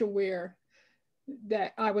very much aware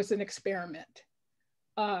that I was an experiment.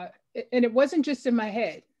 And it wasn't just in my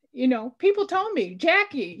head. People told me,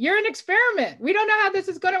 Jackie, you're an experiment. We don't know how this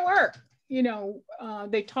is going to work.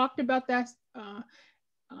 They talked about that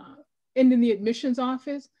in the admissions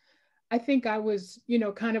office. I think I was,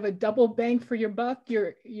 kind of a double bang for your buck.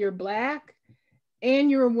 You're Black and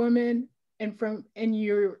you're a woman, and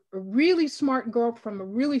you're a really smart girl from a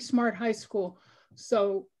really smart high school.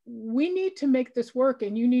 So we need to make this work,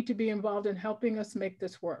 and you need to be involved in helping us make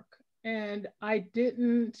this work. And it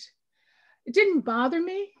didn't bother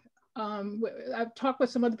me. I've talked with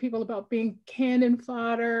some other people about being cannon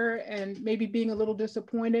fodder and maybe being a little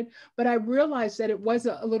disappointed, but I realized that it was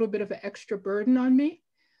a little bit of an extra burden on me.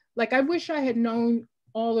 Like, I wish I had known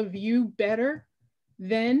all of you better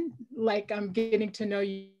then, like I'm getting to know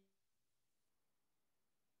you.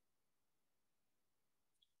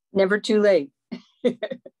 Never too late.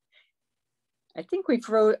 I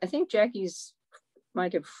think Jackie's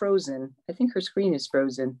might have frozen. I think her screen is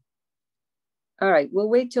frozen. All right, we'll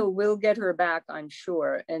wait till we'll get her back, I'm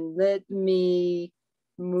sure. And let me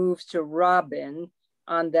move to Robyn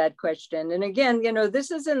on that question. And again, you know,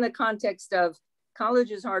 this is in the context of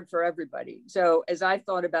college is hard for everybody. So as I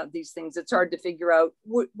thought about these things, it's hard to figure out,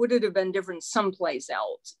 would it have been different someplace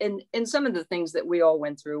else? And some of the things that we all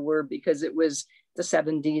went through were because it was the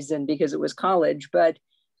 70s and because it was college. But,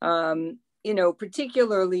 you know,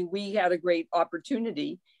 particularly we had a great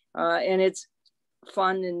opportunity and it's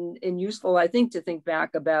fun and useful, I think, to think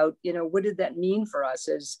back about, you know, what did that mean for us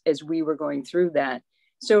as we were going through that?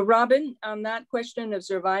 So Robyn, on that question of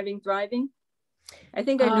surviving, thriving, I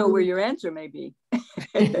think I know where your answer may be.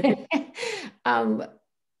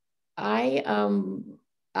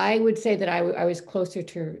 I would say that I was closer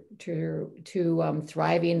to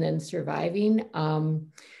thriving than surviving.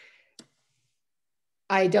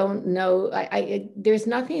 I don't know. There's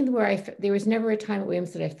nothing where there was never a time at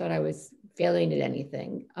Williams that I thought I was failing at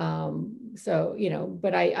anything. So, you know,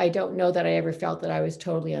 but I don't know that I ever felt that I was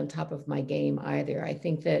totally on top of my game either. I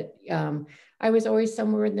think that I was always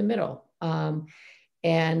somewhere in the middle.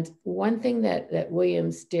 And one thing that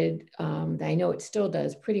Williams did, that I know it still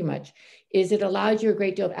does pretty much, is it allowed you a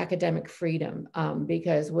great deal of academic freedom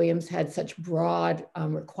because Williams had such broad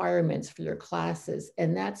requirements for your classes.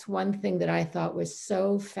 And that's one thing that I thought was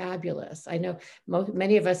so fabulous. I know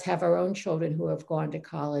many of us have our own children who have gone to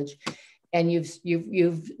college, and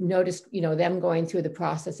you've noticed, you know, them going through the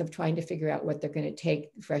process of trying to figure out what they're going to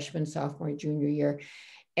take freshman, sophomore, junior year.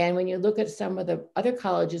 And when you look at some of the other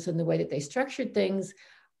colleges and the way that they structured things,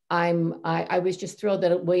 I was just thrilled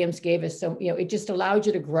that Williams gave us some, you know, it just allowed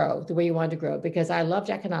you to grow the way you wanted to grow, because I loved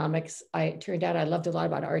economics. It turned out I loved a lot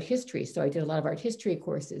about art history. So I did a lot of art history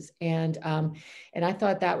courses, and I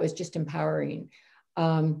thought that was just empowering.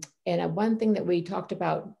 And one thing that we talked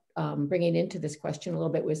about bringing into this question a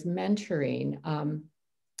little bit was mentoring.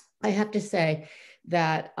 I have to say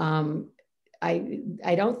that I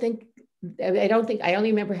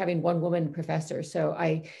only remember having one woman professor. So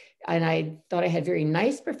I thought I had very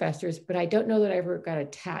nice professors, but I don't know that I ever got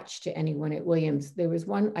attached to anyone at Williams.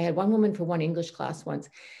 I had one woman for one English class once,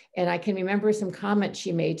 and I can remember some comments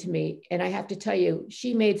she made to me. And I have to tell you,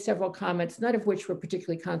 she made several comments, none of which were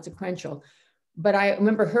particularly consequential, but I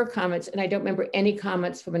remember her comments, and I don't remember any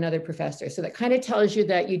comments from another professor. So that kind of tells you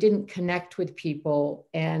that you didn't connect with people,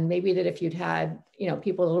 and maybe that if you'd had, you know,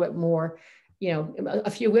 people a little bit more, you know, a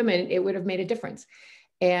few women, it would have made a difference.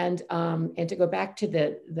 And to go back to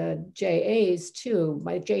the JAs too,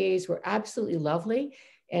 my JAs were absolutely lovely.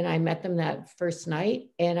 And I met them that first night,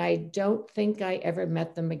 and I don't think I ever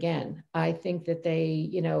met them again. I think that they,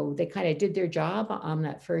 you know, they kind of did their job on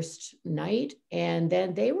that first night, and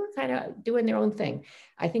then they were kind of doing their own thing.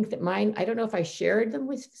 I think that mine, I don't know if I shared them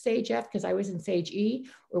with Sage F because I was in Sage E,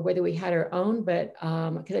 or whether we had our own, but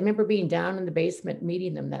because I remember being down in the basement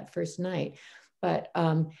meeting them that first night. But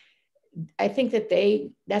I think that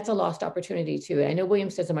that's a lost opportunity too. I know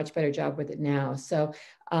Williams does a much better job with it now. So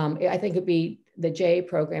I think it'd be, the JA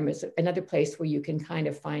program is another place where you can kind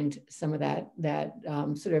of find some of that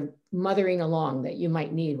sort of mothering along that you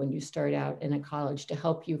might need when you start out in a college to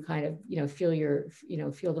help you kind of, you know, feel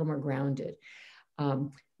a little more grounded.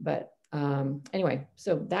 Anyway,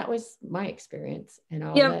 so that was my experience. And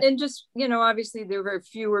and just, you know, obviously there were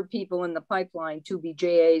fewer people in the pipeline to be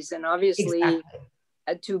JAs, and obviously exactly.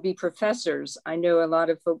 To be professors. I know a lot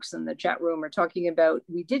of folks in the chat room are talking about,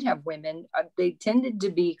 we did have women, they tended to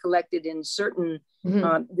be collected in certain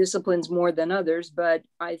disciplines more than others, but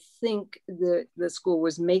I think the school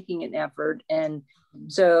was making an effort. And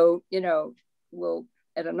so, you know,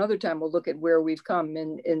 at another time, we'll look at where we've come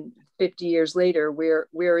in 50 years later,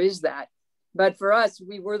 where is that? But for us,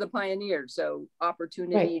 we were the pioneers. So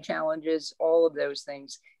opportunity, right. Challenges, all of those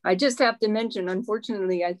things. I just have to mention,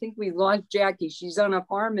 unfortunately, I think we lost Jackie. She's on a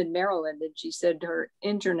farm in Maryland, and she said her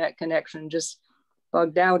internet connection just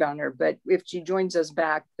bugged out on her. But if she joins us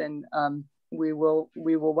back, then we will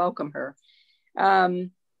welcome her.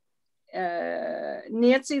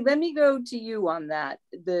 Nancy, let me go to you on that,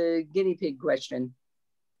 the guinea pig question.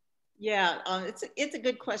 Yeah, it's a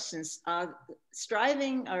good question.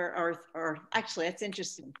 Striving or actually, that's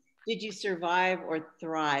interesting. Did you survive or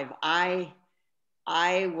thrive? I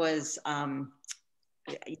was,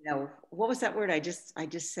 you know, what was that word I just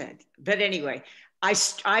said? But anyway, I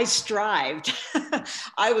strived.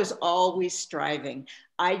 I was always striving.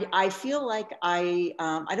 I feel like I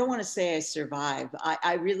don't want to say I survived.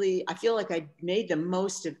 I feel like I made the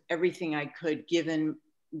most of everything I could given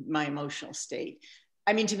my emotional state.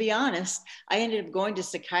 I mean, to be honest, I ended up going to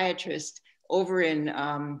psychiatrist over in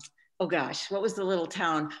oh gosh, what was the little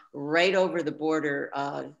town right over the border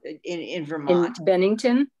in Vermont? In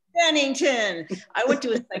Bennington? Bennington. I went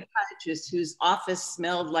to a psychiatrist whose office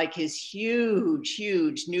smelled like his huge,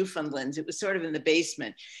 huge Newfoundlands. It was sort of in the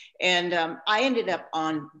basement. And I ended up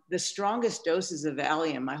on the strongest doses of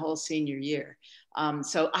Valium my whole senior year.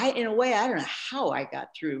 So in a way, I don't know how I got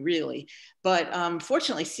through really, but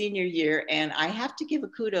fortunately senior year, and I have to give a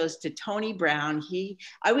kudos to Tony Brown.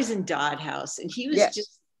 I was in Dodd House and he was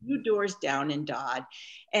just a few doors down in Dodd.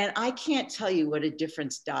 And I can't tell you what a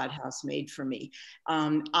difference Dodd House made for me.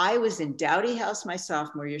 I was in Dowdy House my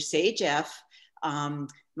sophomore year, Sage F,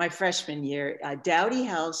 my freshman year, Dowdy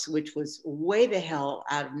House, which was way the hell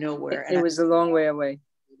out of nowhere. It was a long way away.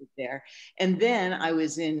 There. And then I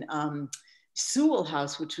was in Sewell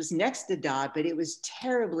House, which was next to Dodd, but it was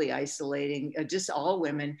terribly isolating, just all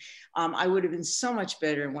women. I would have been so much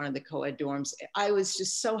better in one of the co-ed dorms. I was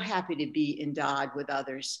just so happy to be in Dodd with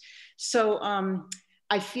others. So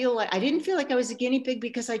I didn't feel like I was a guinea pig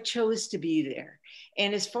because I chose to be there.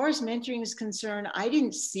 And as far as mentoring is concerned, I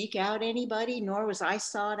didn't seek out anybody, nor was I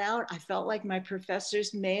sought out. I felt like my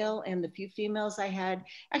professors, male, and the few females I had,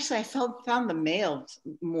 actually I found the males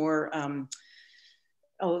more,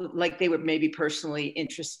 like they were maybe personally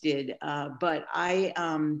interested, but I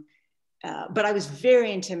was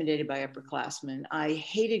very intimidated by upperclassmen. I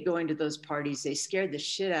hated going to those parties. They scared the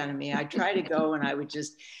shit out of me. I tried to go and I would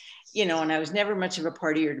just, and I was never much of a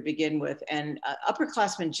partier to begin with. And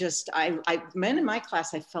upperclassmen men in my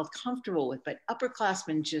class I felt comfortable with, but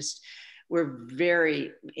upperclassmen just were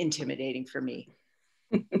very intimidating for me.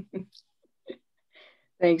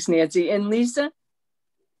 Thanks, Nancy. And Lisa?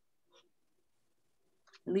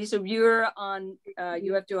 Lisa, you're on,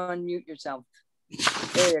 you have to unmute yourself.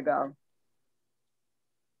 There you go.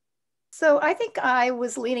 So I think I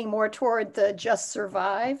was leaning more toward the just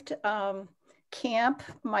survived camp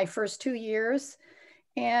my first 2 years.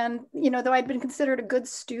 And, though I'd been considered a good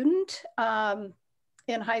student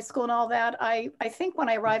in high school and all that, I think when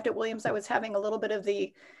I arrived at Williams, I was having a little bit of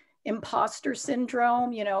the imposter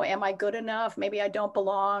syndrome. Am I good enough? Maybe I don't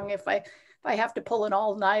belong. If I have to pull an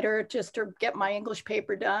all-nighter just to get my English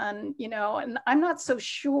paper done, and I'm not so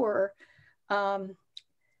sure,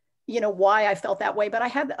 why I felt that way, but I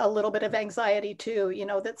had a little bit of anxiety too,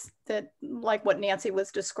 that like what Nancy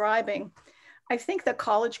was describing. I think the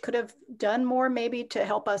college could have done more maybe to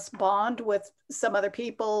help us bond with some other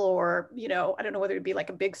people, or, I don't know whether it'd be like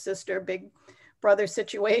a big sister, big brother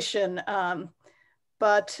situation.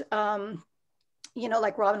 But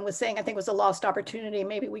like Robyn was saying, I think it was a lost opportunity.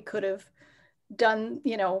 Maybe we could have done,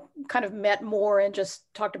 kind of met more and just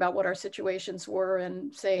talked about what our situations were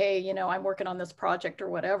and say, hey, I'm working on this project or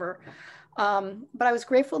whatever. But I was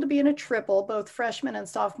grateful to be in a triple, both freshman and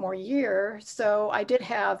sophomore year. So I did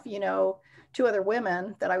have, 2 other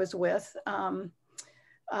women that I was with,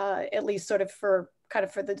 at least sort of for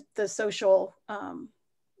the social,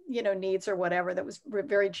 needs or whatever that was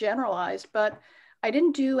very generalized. But I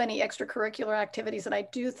didn't do any extracurricular activities. And I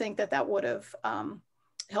do think that would have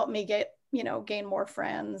helped me gain more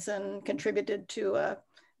friends and contributed to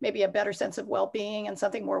maybe a better sense of well-being and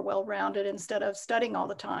something more well-rounded instead of studying all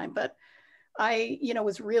the time. But I,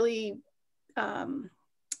 was really,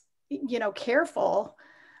 careful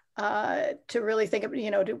to really think of,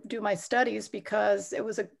 to do my studies, because it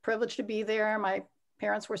was a privilege to be there. My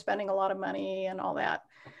parents were spending a lot of money and all that.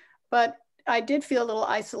 But I did feel a little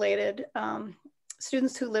isolated.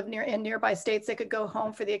 Students who live in nearby states, they could go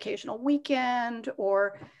home for the occasional weekend,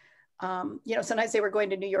 or sometimes they were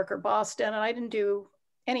going to New York or Boston, and I didn't do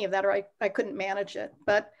any of that, or I couldn't manage it.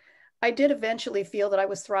 But I did eventually feel that I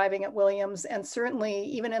was thriving at Williams. And certainly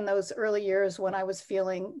even in those early years when I was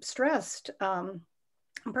feeling stressed,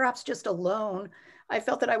 perhaps just alone, I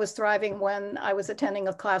felt that I was thriving when I was attending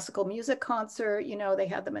a classical music concert. They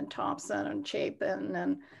had them in Thompson and Chapin,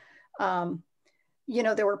 and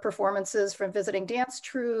there were performances from visiting dance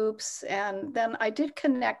troupes. And then I did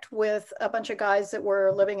connect with a bunch of guys that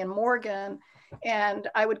were living in Morgan, and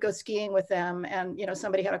I would go skiing with them, and,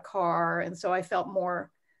 somebody had a car. And so I felt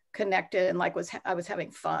more connected and like I was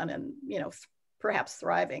having fun and, perhaps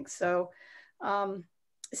thriving. So,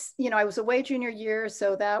 I was away junior year,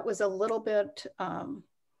 so that was a little bit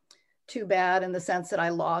too bad in the sense that I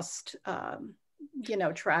lost,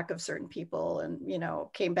 track of certain people and,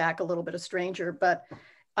 came back a little bit a stranger. But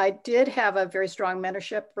I did have a very strong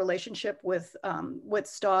mentorship relationship with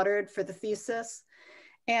Stoddard for the thesis.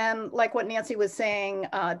 And like what Nancy was saying,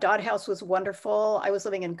 Dodd House was wonderful. I was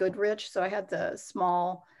living in Goodrich, so I had the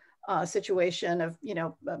small situation of,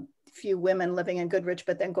 a few women living in Goodrich,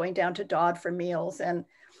 but then going down to Dodd for meals. And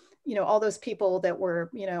you know, all those people that were,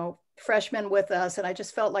 you know, freshmen with us. And I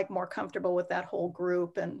just felt like more comfortable with that whole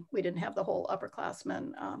group, and we didn't have the whole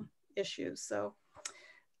upperclassmen issues. So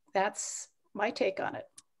that's my take on it.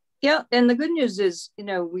 Yeah, and the good news is, you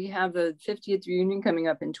know, we have a 50th reunion coming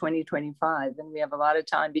up in 2025, and we have a lot of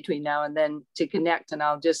time between now and then to connect. And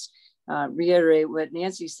I'll just reiterate what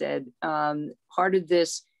Nancy said. Part of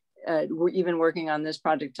this, we're even working on this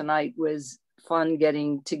project tonight, was fun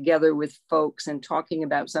getting together with folks and talking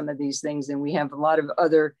about some of these things. And we have a lot of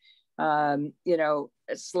other, you know,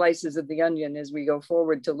 slices of the onion as we go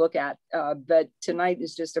forward to look at. But tonight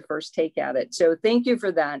is just a first take at it. So thank you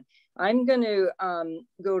for that. I'm going to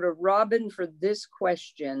go to Robyn for this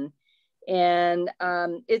question, and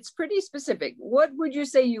it's pretty specific. What would you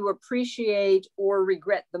say you appreciate or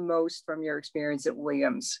regret the most from your experience at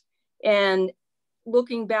Williams? And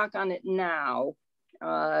looking back on it now,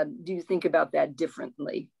 do you think about that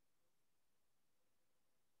differently?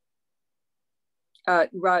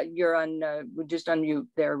 You're on, just unmute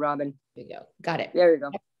there, Robyn. There you go. Got it. There you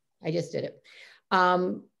go. I just did it.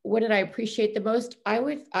 What did I appreciate the most? I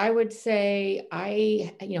would say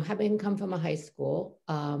you know, having come from a high school,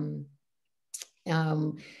 a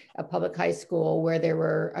public high school where there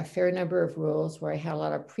were a fair number of rules, where I had a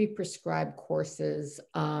lot of pre-prescribed courses.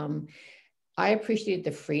 I appreciated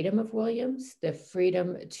the freedom of Williams, the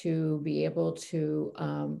freedom to be able to,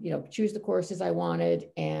 you know, choose the courses I wanted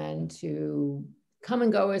and to come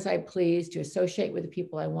and go as I pleased, to associate with the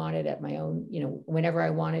people I wanted at my own, you know, whenever I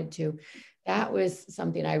wanted to. That was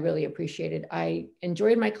something I really appreciated. I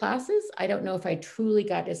enjoyed my classes. I don't know if I truly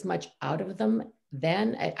got as much out of them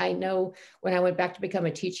then. I know when I went back to become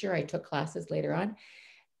a teacher, I took classes later on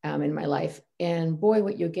in my life. And boy,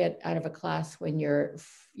 what you get out of a class when you're,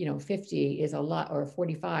 you know, 50 is a lot, or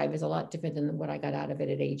 45 is a lot different than what I got out of it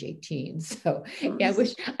at age 18. So yeah,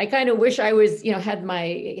 I kind of wish I was, you know, had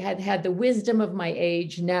the wisdom of my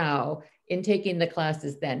age now in taking the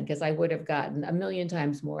classes then, because I would have gotten a million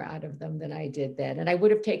times more out of them than I did then. And I would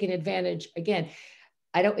have taken advantage. Again,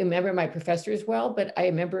 I don't remember my professors well, but I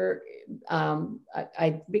remember,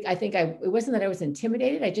 I think it wasn't that I was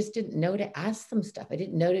intimidated. I just didn't know to ask them stuff. I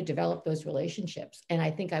didn't know to develop those relationships. And I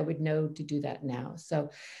think I would know to do that now. So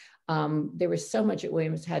there was so much that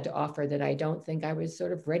Williams had to offer that I don't think I was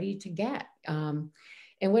sort of ready to get. And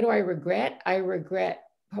what do I regret? I regret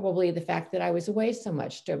probably the fact that I was away so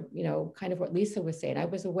much, to, you know, kind of what Lisa was saying. I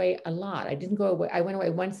was away a lot. I didn't go away. I went away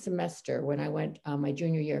one semester when I went my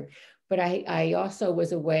junior year, but I also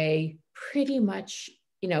was away pretty much,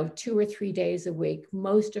 you know, 2 or 3 days a week,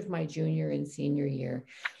 most of my junior and senior year,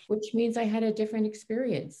 which means I had a different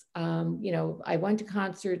experience. You know, I went to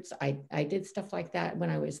concerts, I did stuff like that when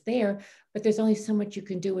I was there, but there's only so much you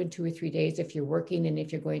can do in 2 or 3 days if you're working and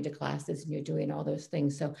if you're going to classes and you're doing all those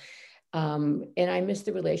things. So, and I miss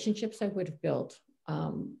the relationships I would have built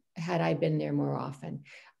had I been there more often.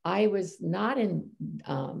 I was not in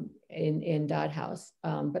Dodd House,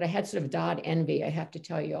 but I had sort of Dodd envy, I have to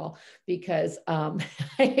tell you all, because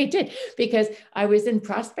I did, because I was in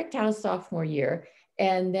Prospect House sophomore year.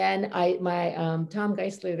 And then Tom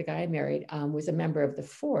Geissler, the guy I married, was a member of the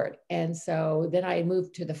Fort. And so then I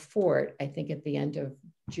moved to the Fort, I think at the end of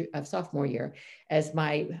sophomore year, as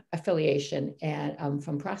my affiliation, and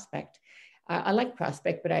from Prospect. I like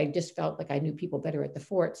Prospect, but I just felt like I knew people better at the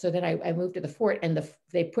Fort. So then I moved to the Fort, and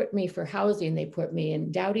they put me for housing. They put me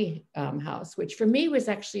in Dowdy House, which for me was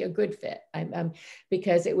actually a good fit,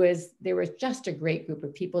 because there was just a great group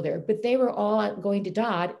of people there. But they were all going to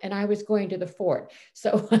Dodd, and I was going to the Fort.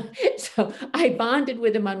 So I bonded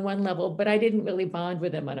with them on one level, but I didn't really bond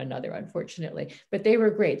with them on another, unfortunately. But they were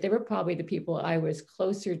great. They were probably the people I was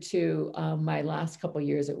closer to my last couple of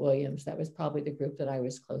years at Williams. That was probably the group that I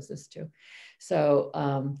was closest to. So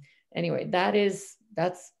anyway,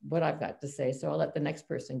 that's what I've got to say. So I'll let the next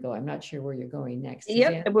person go. I'm not sure where you're going next.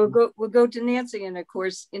 Yep, Suzanne? We'll go to Nancy, and of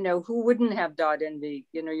course, you know, who wouldn't have Dodd envy?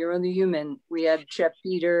 You know, you're only human. We had Chef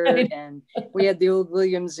Peter, and we had the old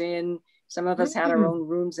Williams Inn. Some of us had our own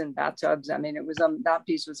rooms and bathtubs. I mean, it was that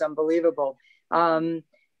piece was unbelievable.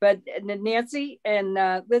 But Nancy, and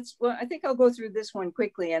I think I'll go through this one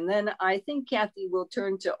quickly, and then I think Kathy will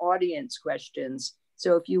turn to audience questions.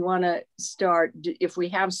 So if you want to start, if we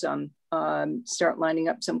have some, start lining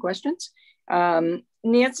up some questions.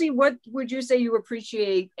 Nancy, what would you say you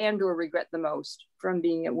appreciate and or regret the most from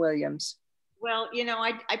being at Williams? Well, you know,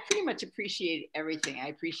 I pretty much appreciate everything. I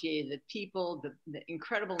appreciated the people, the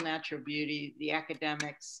incredible natural beauty, the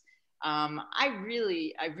academics. I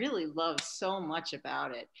really love so much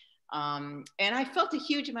about it. And I felt a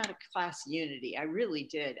huge amount of class unity. I really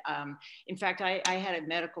did. In fact, I had a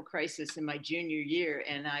medical crisis in my junior year,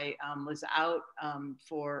 and I was out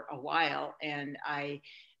for a while, and I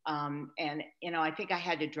think I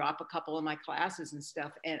had to drop a couple of my classes and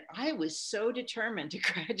stuff. And I was so determined to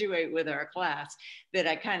graduate with our class that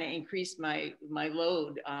I kind of increased my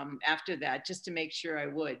load after that, just to make sure I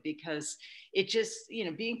would, because it just,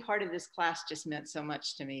 being part of this class just meant so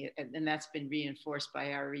much to me. And that's been reinforced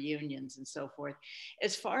by our reunions and so forth.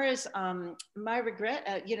 As far as my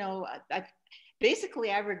regret,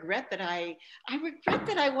 basically, I regret that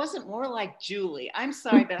I wasn't more like Julie. I'm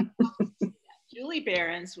sorry, but Julie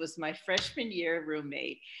Behrens was my freshman year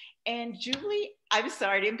roommate. And Julie, I'm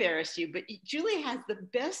sorry to embarrass you, but Julie has the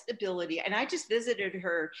best ability. And I just visited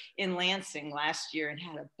her in Lansing last year and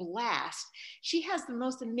had a blast. She has the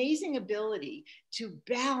most amazing ability to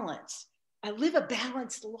live a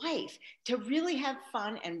balanced life, to really have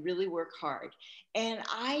fun and really work hard. And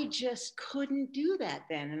I just couldn't do that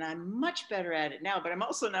then. And I'm much better at it now, but I'm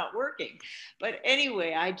also not working. But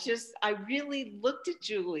anyway, I really looked at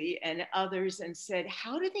Julie and others and said,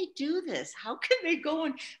 how do they do this? How can they go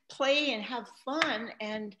and play and have fun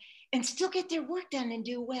and still get their work done and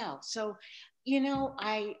do well? So,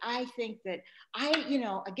 I think that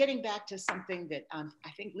getting back to something that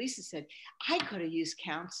I think Lisa said, I could have used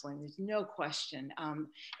counseling. There's no question.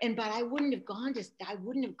 But I wouldn't have gone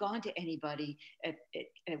to anybody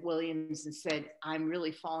at Williams and said, I'm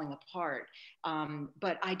really falling apart.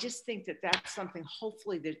 But I just think that that's something,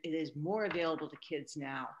 hopefully, that it is more available to kids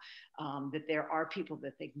now. That there are people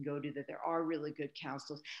that they can go to, that there are really good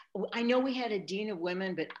counselors. I know we had a dean of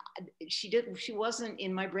women, but she wasn't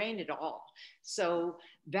in my brain at all. So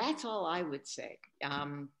that's all I would say.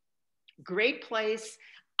 Great place.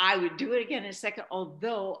 I would do it again in a second,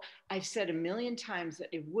 although I've said a million times that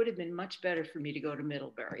it would have been much better for me to go to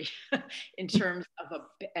Middlebury in terms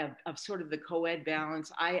of sort of the co-ed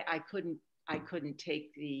balance. I couldn't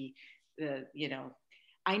take the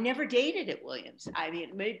I never dated at Williams. I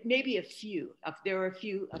mean, maybe a few. There were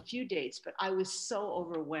a few dates, but I was so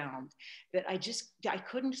overwhelmed that I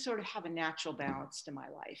couldn't sort of have a natural balance to my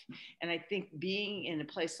life. And I think being in a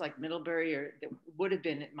place like Middlebury, or that would have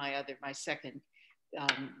been my second,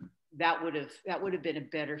 that would have been a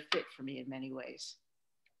better fit for me in many ways.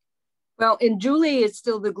 Well, and Julie is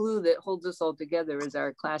still the glue that holds us all together as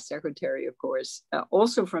our class secretary, of course,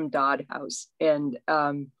 also from Dodd House. And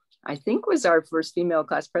I think was our first female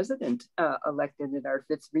class president elected at our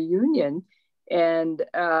 5th reunion, and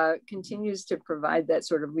continues to provide that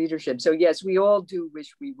sort of leadership. So yes, we all do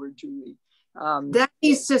wish we were Julie. That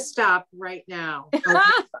needs to stop right now. Okay?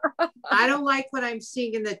 I don't like what I'm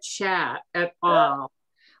seeing in the chat at all.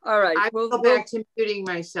 All right, we'll go back to muting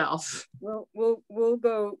myself. We'll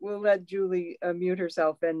let Julie mute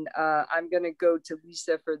herself, and I'm going to go to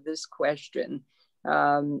Lisa for this question.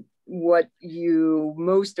 What you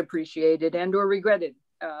most appreciated and or regretted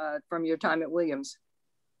from your time at Williams?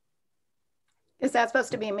 Is that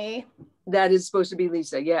supposed to be me? That is supposed to be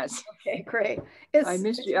Lisa, yes. Okay, great. I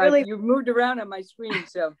missed you. Really, you moved around on my screen,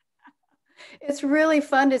 so. It's really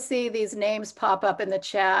fun to see these names pop up in the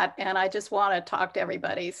chat, and I just want to talk to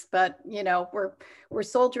everybody, but we're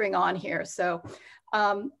soldiering on here. So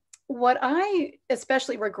what I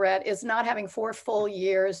especially regret is not having 4 full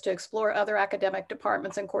years to explore other academic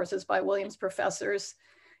departments and courses by Williams professors.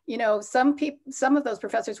 Some of those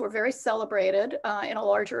professors were very celebrated in a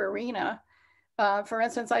larger arena. For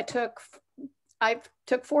instance, I took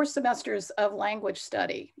 4 semesters of language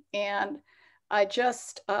study, and I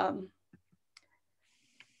just,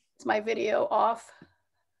 is my video off?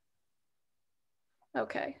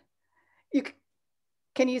 Okay.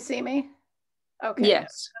 Can you see me? Okay.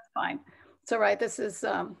 Yes. That's fine. So, right, this is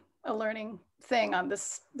a learning thing on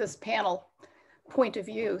this panel point of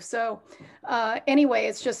view. So anyway,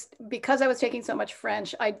 it's just because I was taking so much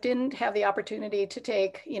French, I didn't have the opportunity to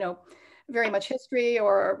take, very much history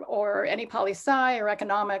or any poli-sci or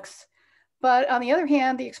economics. But on the other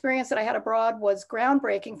hand, the experience that I had abroad was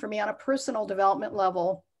groundbreaking for me on a personal development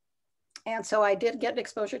level. And so I did get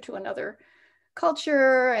exposure to another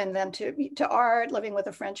culture, and then to art, living with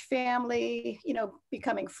a French family,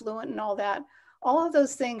 becoming fluent and all that. All of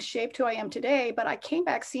those things shaped who I am today, but I came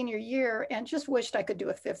back senior year and just wished I could do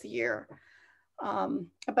a 5th year.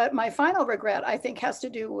 But my final regret, I think, has to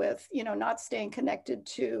do with, not staying connected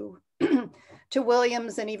to to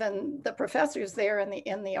Williams and even the professors there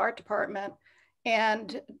in the art department,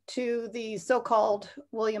 and to the so-called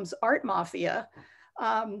Williams art mafia.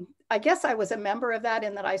 I guess I was a member of that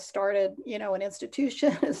in that I started, an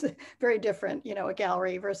institution is very different, a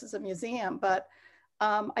gallery versus a museum. But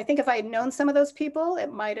I think if I had known some of those people,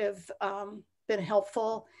 it might have been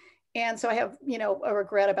helpful. And so I have, you know, a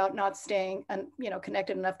regret about not staying and, you know,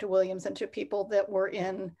 connected enough to Williams and to people that were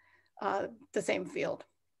in the same field.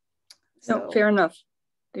 So. No, fair enough.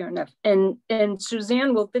 Fair enough. And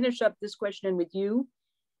Suzanne, we'll finish up this question with you.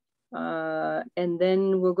 And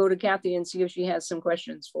then we'll go to Kathy and see if she has some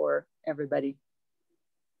questions for everybody.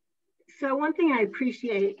 So one thing I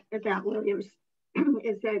appreciate about Williams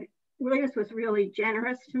is that Williams was really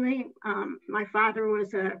generous to me. My father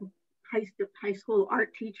was a high school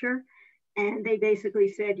art teacher, and they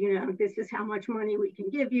basically said, you know, this is how much money we can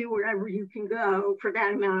give you, wherever you can go for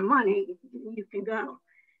that amount of money, you can go.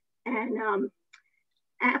 And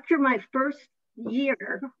after my first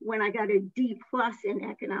year, when I got a D+ in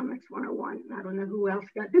Economics 101, I don't know who else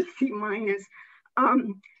got a C-,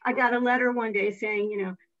 I got a letter one day saying, you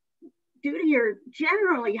know, due to your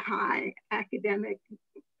generally high academic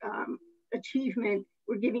achievement,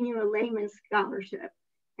 we're giving you a layman's scholarship.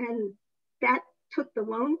 And that took the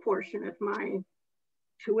loan portion of my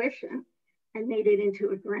tuition and made it into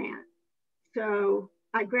a grant. So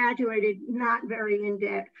I graduated not very in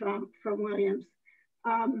debt from Williams.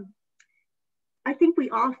 I think we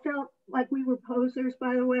all felt like we were posers,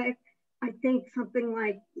 by the way. I think something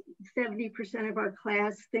like 70% of our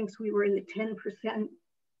class thinks we were in the 10%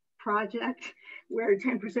 project, where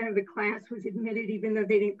 10% of the class was admitted, even though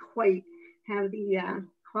they didn't quite have the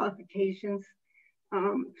qualifications.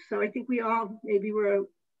 So I think we all maybe were,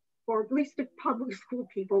 or at least the public school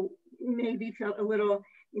people maybe felt a little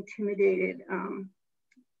intimidated.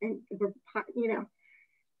 And were, you know,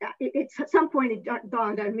 it's at some point it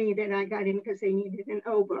dawned on me that I got in because they needed an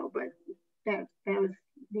oboe, but that was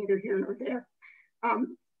neither here nor there.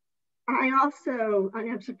 I also,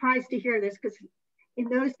 and I'm surprised to hear this because in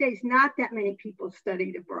those days, not that many people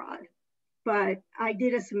studied abroad, but I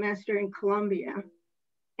did a semester in Columbia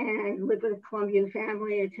and lived with a Colombian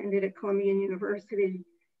family, attended a Colombian university,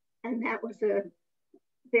 and that was a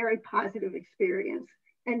very positive experience.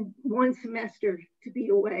 And one semester to be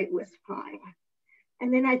away was fine.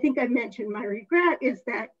 And then I think I mentioned my regret is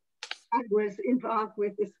that I was involved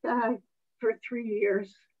with this guy for 3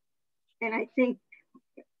 years. And I think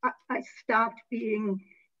I stopped being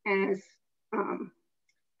as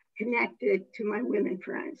connected to my women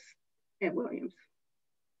friends at Williams.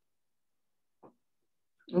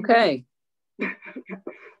 Okay.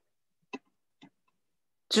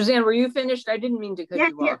 Suzanne, were you finished? I didn't mean to cut you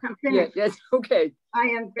off. Yes, I'm finished. Yes, okay. I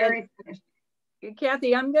am very finished.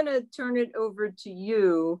 Kathy, I'm going to turn it over to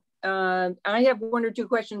you. I have 1 or 2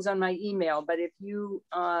 questions on my email, but if you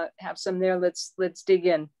have some there, let's dig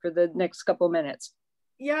in for the next couple minutes.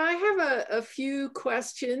 Yeah, I have a few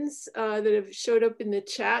questions that have showed up in the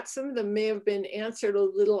chat. Some of them may have been answered a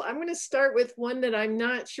little. I'm going to start with one that I'm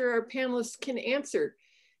not sure our panelists can answer.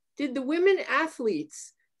 Did the women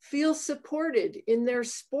athletes feel supported in their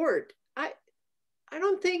sport? I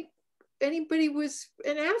don't think anybody was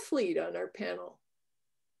an athlete on our panel.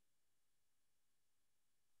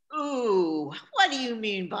 Ooh, what do you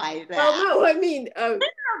mean by that? Oh, no, I mean,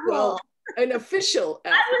 well, an official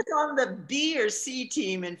athlete. I was on the B or C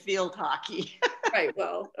team in field hockey. Right,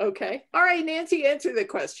 well, okay. All right, Nancy, answer the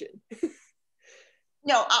question.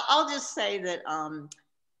 No, I'll just say that,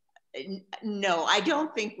 no, I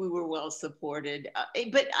don't think we were well supported,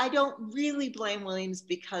 but I don't really blame Williams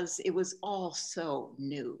because it was all so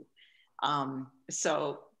new.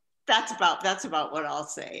 So that's about what I'll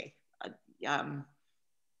say.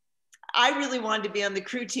 I really wanted to be on the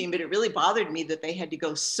crew team, but it really bothered me that they had to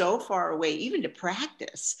go so far away, even to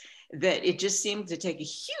practice, that it just seemed to take a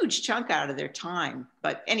huge chunk out of their time.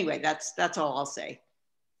 But anyway, that's all I'll say.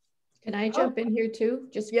 Can I jump in here too?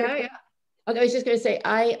 Just yeah, quickly? yeah. Okay, I was just going to say,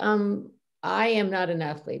 I am not an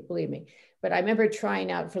athlete, believe me, but I remember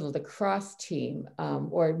trying out for the lacrosse team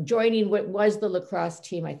or joining what was the lacrosse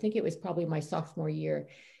team. I think it was probably my sophomore year.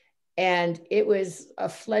 And it was a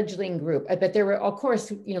fledgling group, but there were, of course,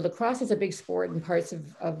 you know, lacrosse is a big sport in parts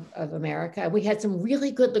of America. We had some really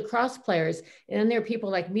good lacrosse players, and then there were people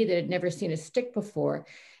like me that had never seen a stick before.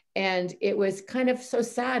 And it was kind of so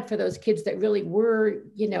sad for those kids that really were,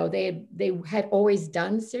 you know, they had always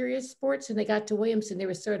done serious sports, and they got to Williams and there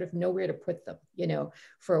was sort of nowhere to put them, you know,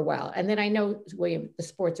 for a while. And then I know the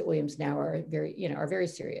sports at Williams now are very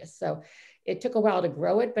serious. So it took a while to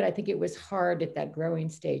grow it, but I think it was hard at that growing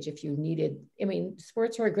stage. If you needed, I mean,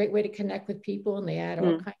 sports are a great way to connect with people, and they add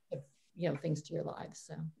all kinds of, you know, things to your lives.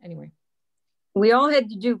 So anyway. We all had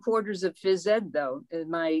to do quarters of phys ed though.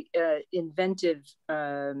 My inventive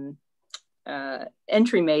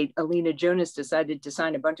entry mate, Alina Jonas, decided to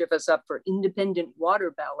sign a bunch of us up for independent water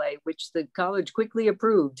ballet, which the college quickly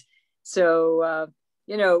approved. So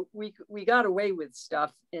you know, we got away with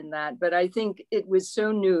stuff in that, but I think it was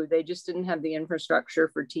so new. They just didn't have the infrastructure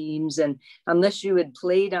for teams. And unless you had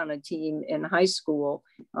played on a team in high school,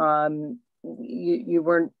 you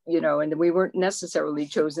weren't, you know, and we weren't necessarily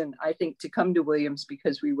chosen, I think, to come to Williams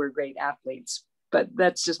because we were great athletes, but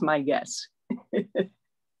that's just my guess.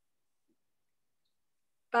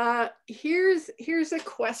 Here's a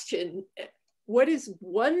question. What is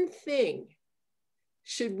one thing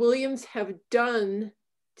should Williams have done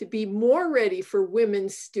to be more ready for women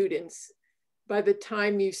students by the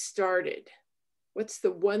time you started? What's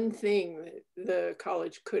the one thing that the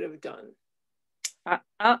college could have done?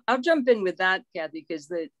 I'll jump in with that, Kathy, because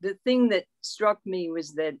the thing that struck me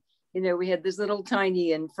was that, you know, we had this little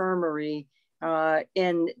tiny infirmary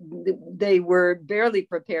and they were barely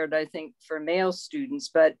prepared, I think, for male students.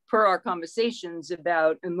 But per our conversations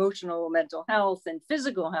about emotional mental health and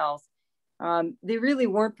physical health, they really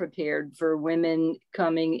weren't prepared for women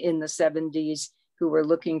coming in the 70s who were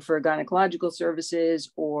looking for gynecological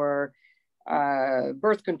services or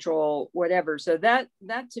birth control, whatever. So that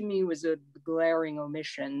to me was a glaring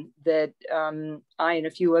omission that I and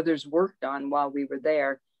a few others worked on while we were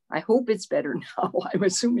there. I hope it's better now. I'm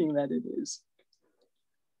assuming that it is.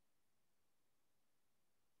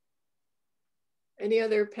 Any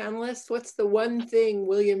other panelists? What's the one thing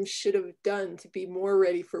Williams should have done to be more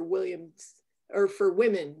ready for Williams or for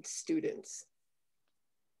women students?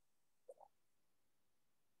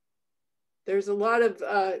 There's a lot of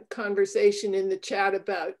conversation in the chat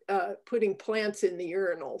about putting plants in the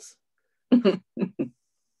urinals.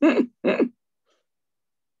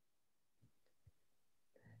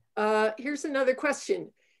 Here's another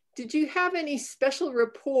question. Did you have any special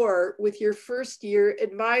rapport with your first year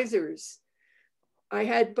advisors? I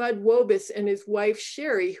had Bud Wobus and his wife,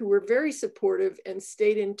 Sherry, who were very supportive and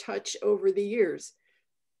stayed in touch over the years.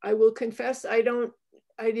 I will confess, I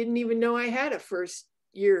didn't even know I had a first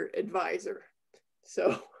year advisor.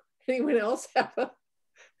 So anyone else have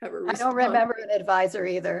a response? I don't remember an advisor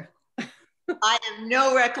either. I have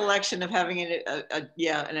no recollection of having an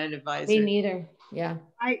advisor. Me neither. Yeah.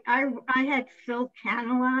 I had Phil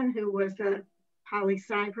Canelon, who was a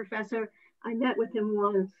poli-sci professor. I met with him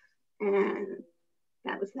once, and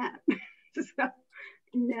that was that. So,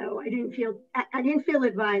 no, I didn't feel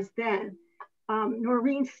advised then.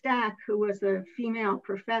 Noreen Stack, who was a female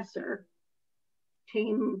professor,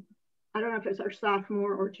 came, I don't know if it was our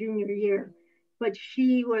sophomore or junior year, but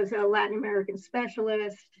she was a Latin American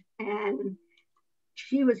specialist, and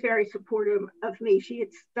she was very supportive of me. She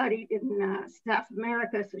had studied in South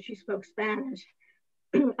America, so she spoke Spanish.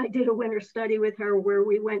 I did a winter study with her where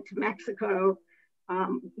we went to Mexico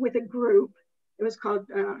with a group. It was called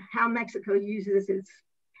How Mexico Uses Its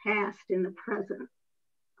Past in the Present.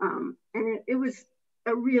 And it was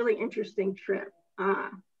a really interesting trip.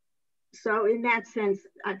 So in that sense,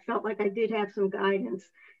 I felt like I did have some guidance.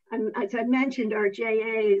 And as I mentioned, our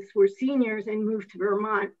JAs were seniors and moved to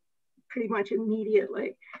Vermont pretty much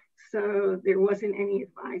immediately. So there wasn't any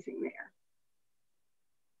advising there.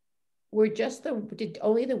 Did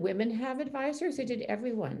only the women have advisors, or did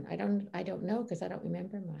everyone? I don't know, because I don't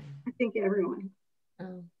remember mine. I think everyone.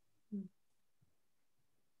 Oh.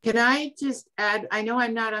 Can I just add, I know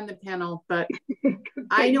I'm not on the panel, but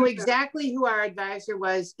I know exactly who our advisor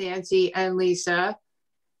was, Nancy and Lisa.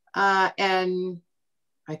 And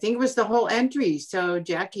I think it was the whole entry. So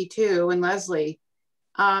Jackie too, and Leslie.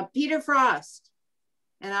 Peter Frost.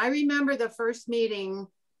 And I remember the first meeting,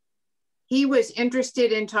 he was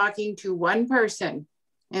interested in talking to one person,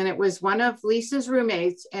 and it was one of Lisa's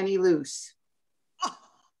roommates, Annie Luce.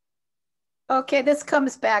 Okay, this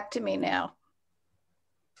comes back to me now.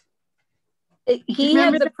 He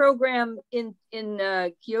had the program in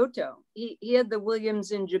Kyoto. He had the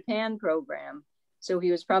Williams in Japan program. So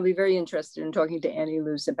he was probably very interested in talking to Annie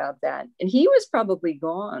Luce about that. And he was probably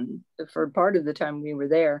gone for part of the time we were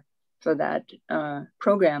there for that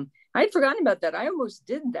program. I'd forgotten about that. I almost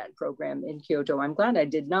did that program in Kyoto. I'm glad I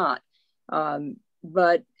did not.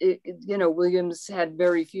 But, Williams had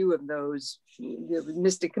very few of those.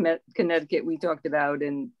 Mystic, Connecticut, we talked about,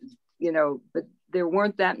 and, but there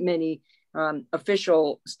weren't that many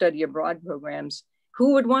official study abroad programs.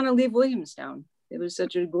 Who would want to leave Williamstown? It was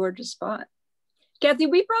such a gorgeous spot. Kathy,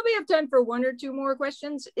 we probably have time for one or two more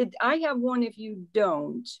questions. I have one if you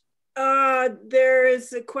don't. There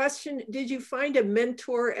is a question. Did you find a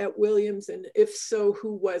mentor at Williams? And if so,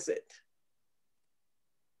 who was it?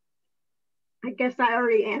 I guess I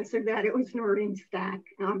already answered that. It was Noreen Stack.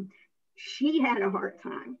 She had a hard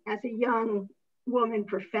time as a young woman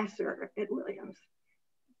professor at Williams.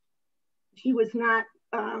 She was not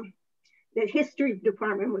the history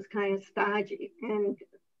department was kind of stodgy, and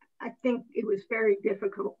I think it was very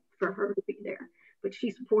difficult for her to be there, but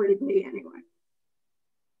she supported me anyway.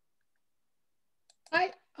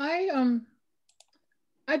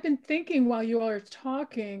 I've been thinking while you all are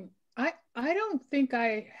talking, I don't think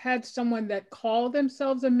I had someone that called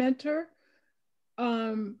themselves a mentor.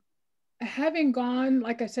 Having gone,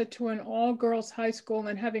 like I said, to an all-girls high school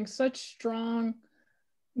and having such strong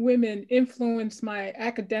women influence my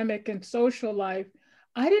academic and social life,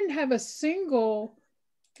 I didn't have a single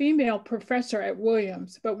female professor at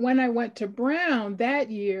Williams, but when I went to Brown that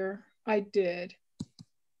year, I did.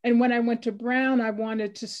 And when I went to Brown, I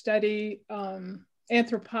wanted to study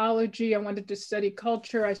anthropology. I wanted to study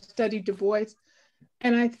culture. I studied Du Bois.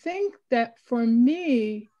 And I think that for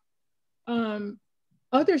me,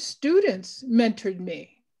 other students mentored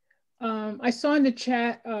me. I saw in the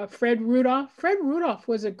chat Fred Rudolph. Fred Rudolph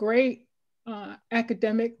was a great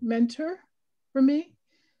academic mentor for me.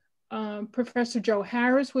 Professor Joe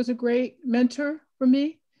Harris was a great mentor for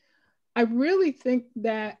me. I really think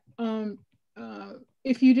that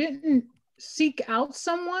if you didn't seek out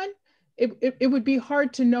someone, it would be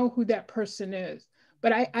hard to know who that person is.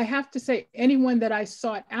 But I have to say, anyone that I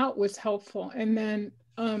sought out was helpful. And then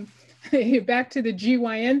back to the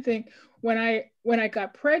GYN thing, when I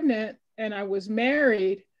got pregnant and I was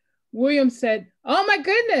married, William said, "Oh my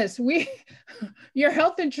goodness, your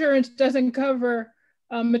health insurance doesn't cover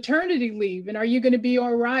maternity leave, and are you going to be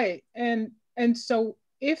all right?" And so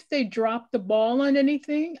if they dropped the ball on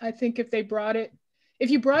anything, I think if you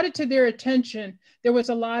brought it to their attention, there was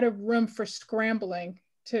a lot of room for scrambling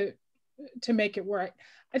to make it work.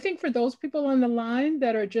 I think for those people on the line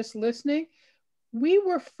that are just listening, we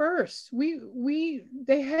were first.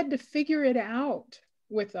 They had to figure it out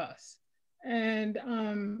with us, and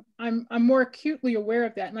I'm more acutely aware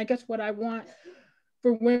of that. And I guess what I want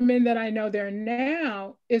for women that I know there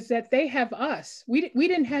now is that they have us. We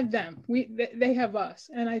didn't have them. They have us,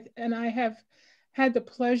 and I have had the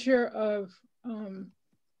pleasure of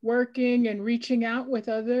working and reaching out with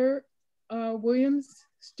other Williams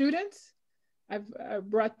students. I've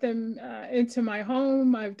brought them into my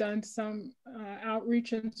home. I've done some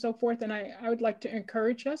outreach and so forth. And I would like to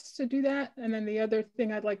encourage us to do that. And then the other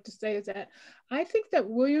thing I'd like to say is that I think that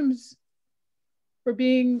Williams, for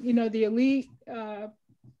being, the elite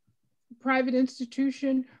private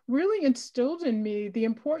institution, really instilled in me the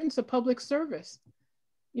importance of public service.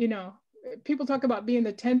 People talk about being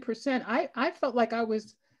the 10%. I felt like I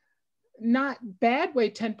was not bad way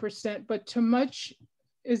 10%, but too much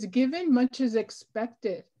is given, much is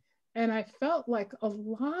expected. And I felt like a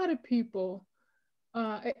lot of people,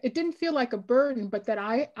 it didn't feel like a burden, but that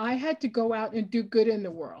I had to go out and do good in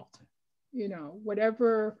the world.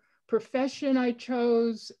 Whatever profession I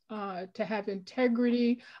chose, to have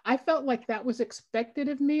integrity. I felt like that was expected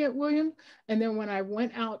of me at Williams. And then when I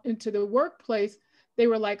went out into the workplace, they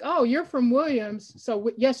were like, "Oh, you're from Williams, so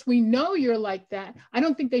yes, we know you're like that." I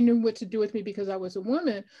don't think they knew what to do with me because I was a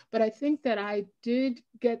woman, but I think that I did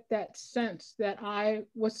get that sense that I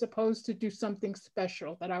was supposed to do something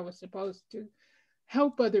special, that I was supposed to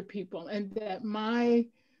help other people, and that my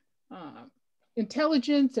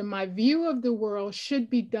intelligence and my view of the world should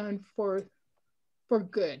be done for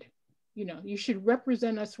good. You should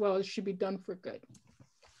represent us well. It should be done for good.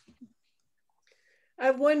 I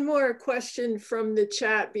have one more question from the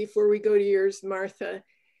chat before we go to yours, Martha.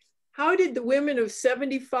 How did the women of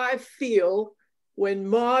 75 feel when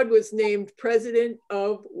Maude was named president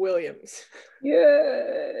of Williams?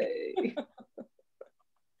 Yay!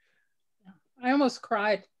 I almost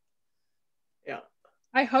cried. Yeah.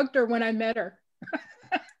 I hugged her when I met her.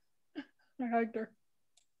 I hugged her.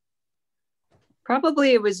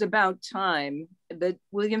 Probably it was about time, but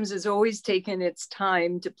Williams has always taken its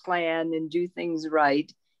time to plan and do things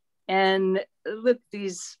right. And look,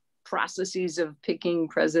 these processes of picking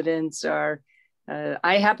presidents are,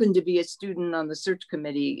 I happened to be a student on the search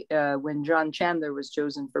committee when John Chandler was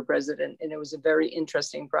chosen for president, and it was a very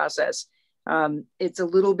interesting process. It's a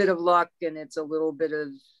little bit of luck and it's a little bit of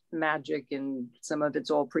magic, and some of it's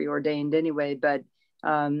all preordained anyway, but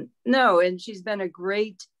no, and she's been a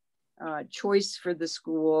great choice for the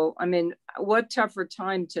school. I mean, what tougher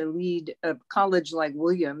time to lead a college like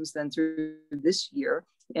Williams than through this year.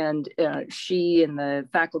 And she and the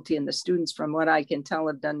faculty and the students, from what I can tell,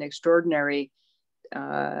 have done an extraordinary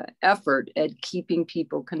effort at keeping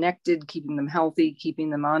people connected, keeping them healthy, keeping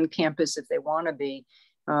them on campus if they want to be.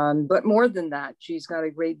 But more than that, she's got a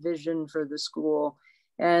great vision for the school.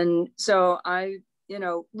 And so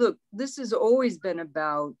look, this has always been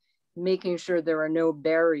about making sure there are no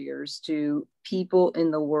barriers to people in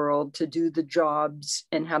the world to do the jobs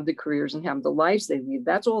and have the careers and have the lives they lead.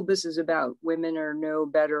 That's all this is about. Women are no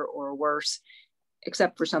better or worse,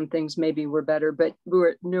 except for some things maybe we're better, but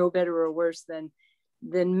we're no better or worse than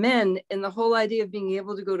men. And the whole idea of being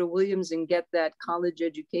able to go to Williams and get that college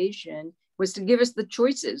education was to give us the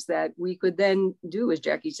choices that we could then do, as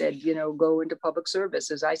Jackie said, you know, go into public service,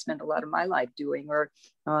 as I spent a lot of my life doing, or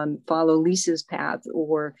follow Lisa's path,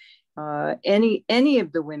 or any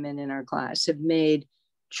of the women in our class have made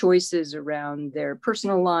choices around their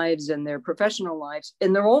personal lives and their professional lives.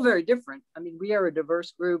 And they're all very different. I mean, we are a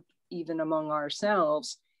diverse group, even among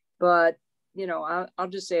ourselves, but, you know, I'll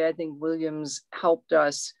just say, I think Williams helped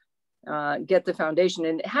us get the foundation.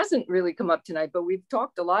 And it hasn't really come up tonight, but we've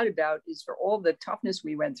talked a lot about is for all the toughness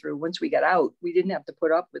we went through. Once we got out, we didn't have to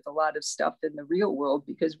put up with a lot of stuff in the real world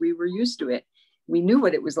because we were used to it. We knew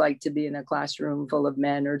what it was like to be in a classroom full of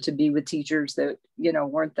men, or to be with teachers that, you know,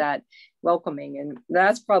 weren't that welcoming. And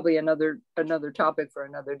that's probably another topic for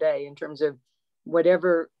another day, in terms of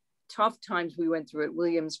whatever tough times we went through at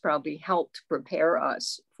Williams probably helped prepare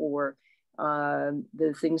us for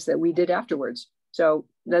the things that we did afterwards. So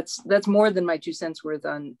that's more than my 2 cents worth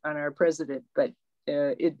on our president, but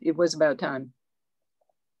it was about time.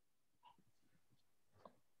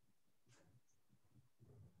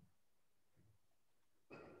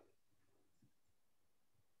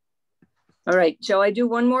 All right, shall I do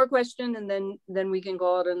one more question and then we can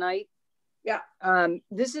call it a night? Yeah.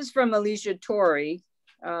 This is from Alicia Torrey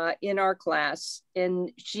in our class.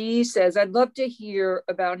 And she says, I'd love to hear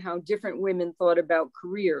about how different women thought about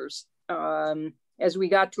careers as we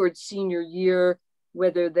got towards senior year,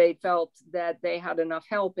 whether they felt that they had enough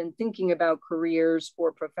help in thinking about careers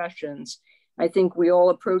or professions. I think we all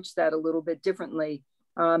approach that a little bit differently,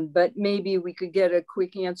 but maybe we could get a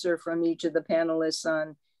quick answer from each of the panelists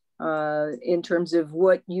on in terms of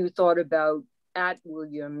what you thought about at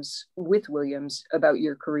Williams, with Williams, about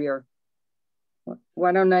your career.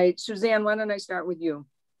 Suzanne, why don't I start with you?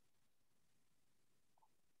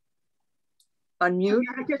 Unmute?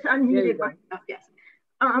 I just unmuted myself, yes.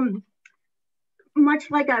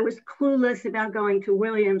 Much like I was clueless about going to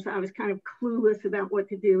Williams, I was kind of clueless about what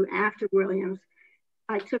to do after Williams.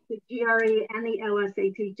 I took the GRE and the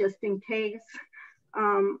LSAT just in case.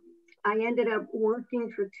 I ended up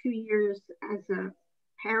working for 2 years as a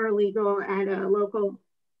paralegal at a local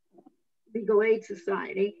legal aid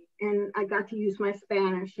society, and I got to use my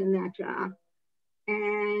Spanish in that job.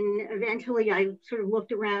 And eventually I sort of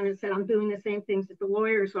looked around and said, I'm doing the same things that the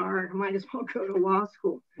lawyers are, I might as well go to law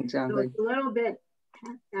school. Exactly. So it's a little bit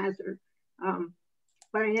haphazard,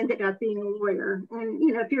 but I ended up being a lawyer. And,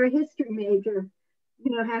 you know, if you're a history major,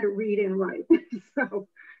 you know how to read and write. So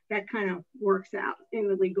that kind of works out in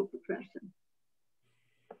the legal profession.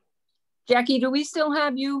 Jackie, do we still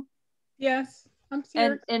have you? Yes, I'm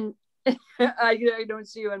here. And I don't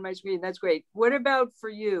see you on my screen. That's great. What about for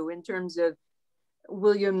you in terms of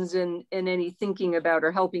Williams and any thinking about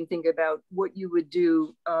or helping think about what you would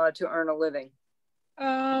do to earn a living?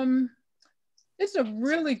 It's a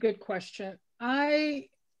really good question. I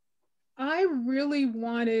really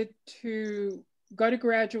wanted to go to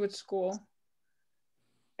graduate school,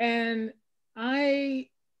 and I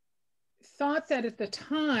thought that at the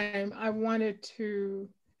time I wanted to,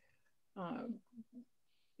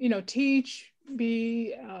 you know, teach,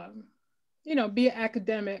 be an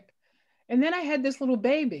academic. And then I had this little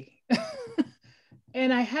baby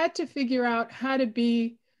and I had to figure out how to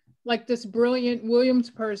be like this brilliant Williams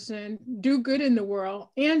person, do good in the world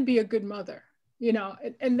and be a good mother, you know,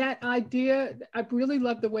 and that idea, I really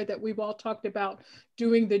love the way that we've all talked about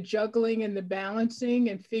doing the juggling and the balancing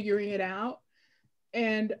and figuring it out.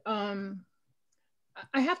 And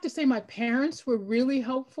I have to say my parents were really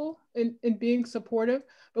helpful in being supportive.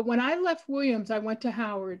 But when I left Williams, I went to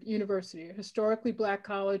Howard University, a historically Black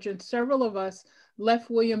college, and several of us left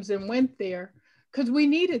Williams and went there because we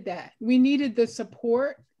needed that. We needed the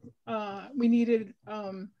support. We needed,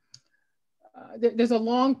 there's a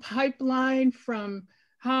long pipeline from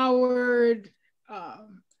Howard,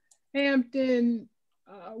 Hampton,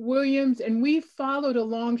 Williams, and we followed a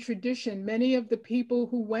long tradition. Many of the people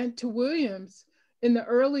who went to Williams in the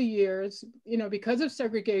early years, you know, because of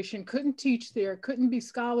segregation, couldn't teach there, couldn't be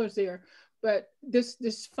scholars there. But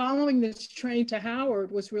this following this train to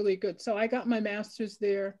Howard was really good. So I got my master's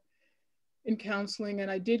there in counseling,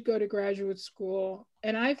 and I did go to graduate school.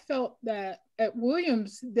 And I felt that at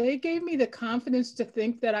Williams, they gave me the confidence to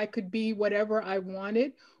think that I could be whatever I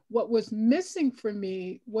wanted. What was missing for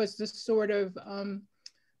me was the sort of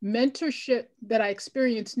mentorship that I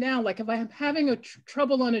experience now. Like if I'm having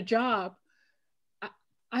trouble on a job,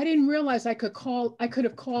 I didn't realize I could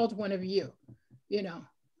have called one of you, you know.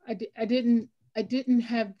 I didn't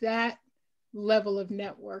have that level of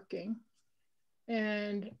networking.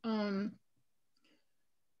 And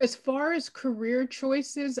as far as career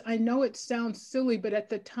choices, I know it sounds silly, but at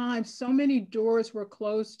the time, so many doors were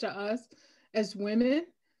closed to us as women.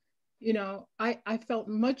 You know, I felt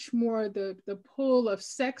much more the pull of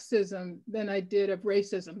sexism than I did of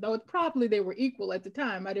racism, though probably they were equal at the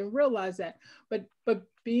time. I didn't realize that. But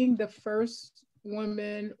being the first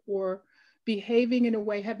woman or behaving in a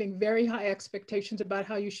way, having very high expectations about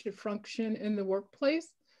how you should function in the workplace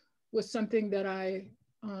was something that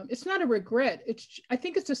it's not a regret. I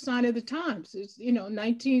think it's a sign of the times. It's, you know,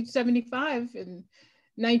 1975 and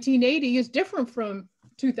 1980 is different from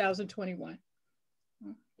 2021.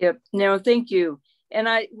 Yep. No, thank you. And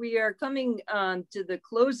we are coming to the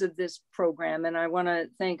close of this program, and I want to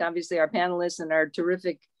thank obviously our panelists and our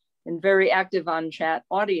terrific and very active on chat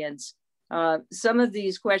audience. Some of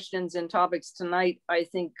these questions and topics tonight, I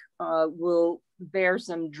think, will bear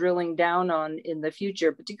some drilling down on in the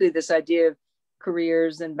future, particularly this idea of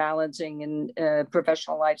careers and balancing in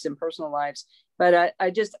professional lives and personal lives. But I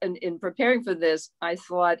just, in preparing for this, I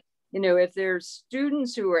thought, you know, if there's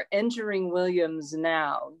students who are entering Williams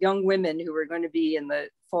now, young women who are going to be in the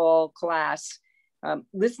fall class,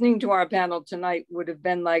 listening to our panel tonight would have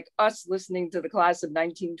been like us listening to the class of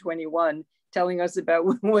 1921, telling us about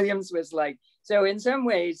what Williams was like. So in some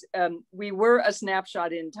ways, we were a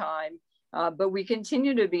snapshot in time, but we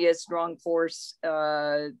continue to be a strong force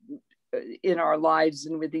in our lives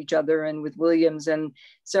and with each other and with Williams. And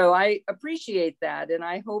so I appreciate that. And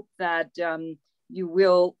I hope that you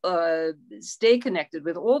will stay connected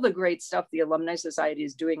with all the great stuff the Alumni Society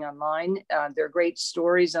is doing online. There are great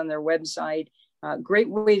stories on their website, great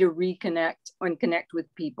way to reconnect and connect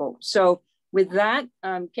with people. So with that,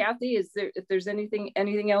 Kathy, if there's anything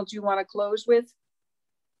else you want to close with?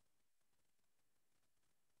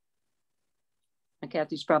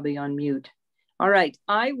 Kathy's probably on mute. All right,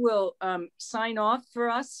 I will sign off for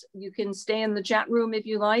us. You can stay in the chat room if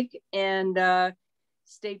you like, and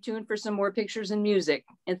stay tuned for some more pictures and music.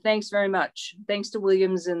 And thanks very much. Thanks to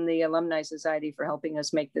Williams and the Alumni Society for helping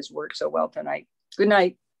us make this work so well tonight. Good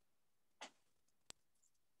night.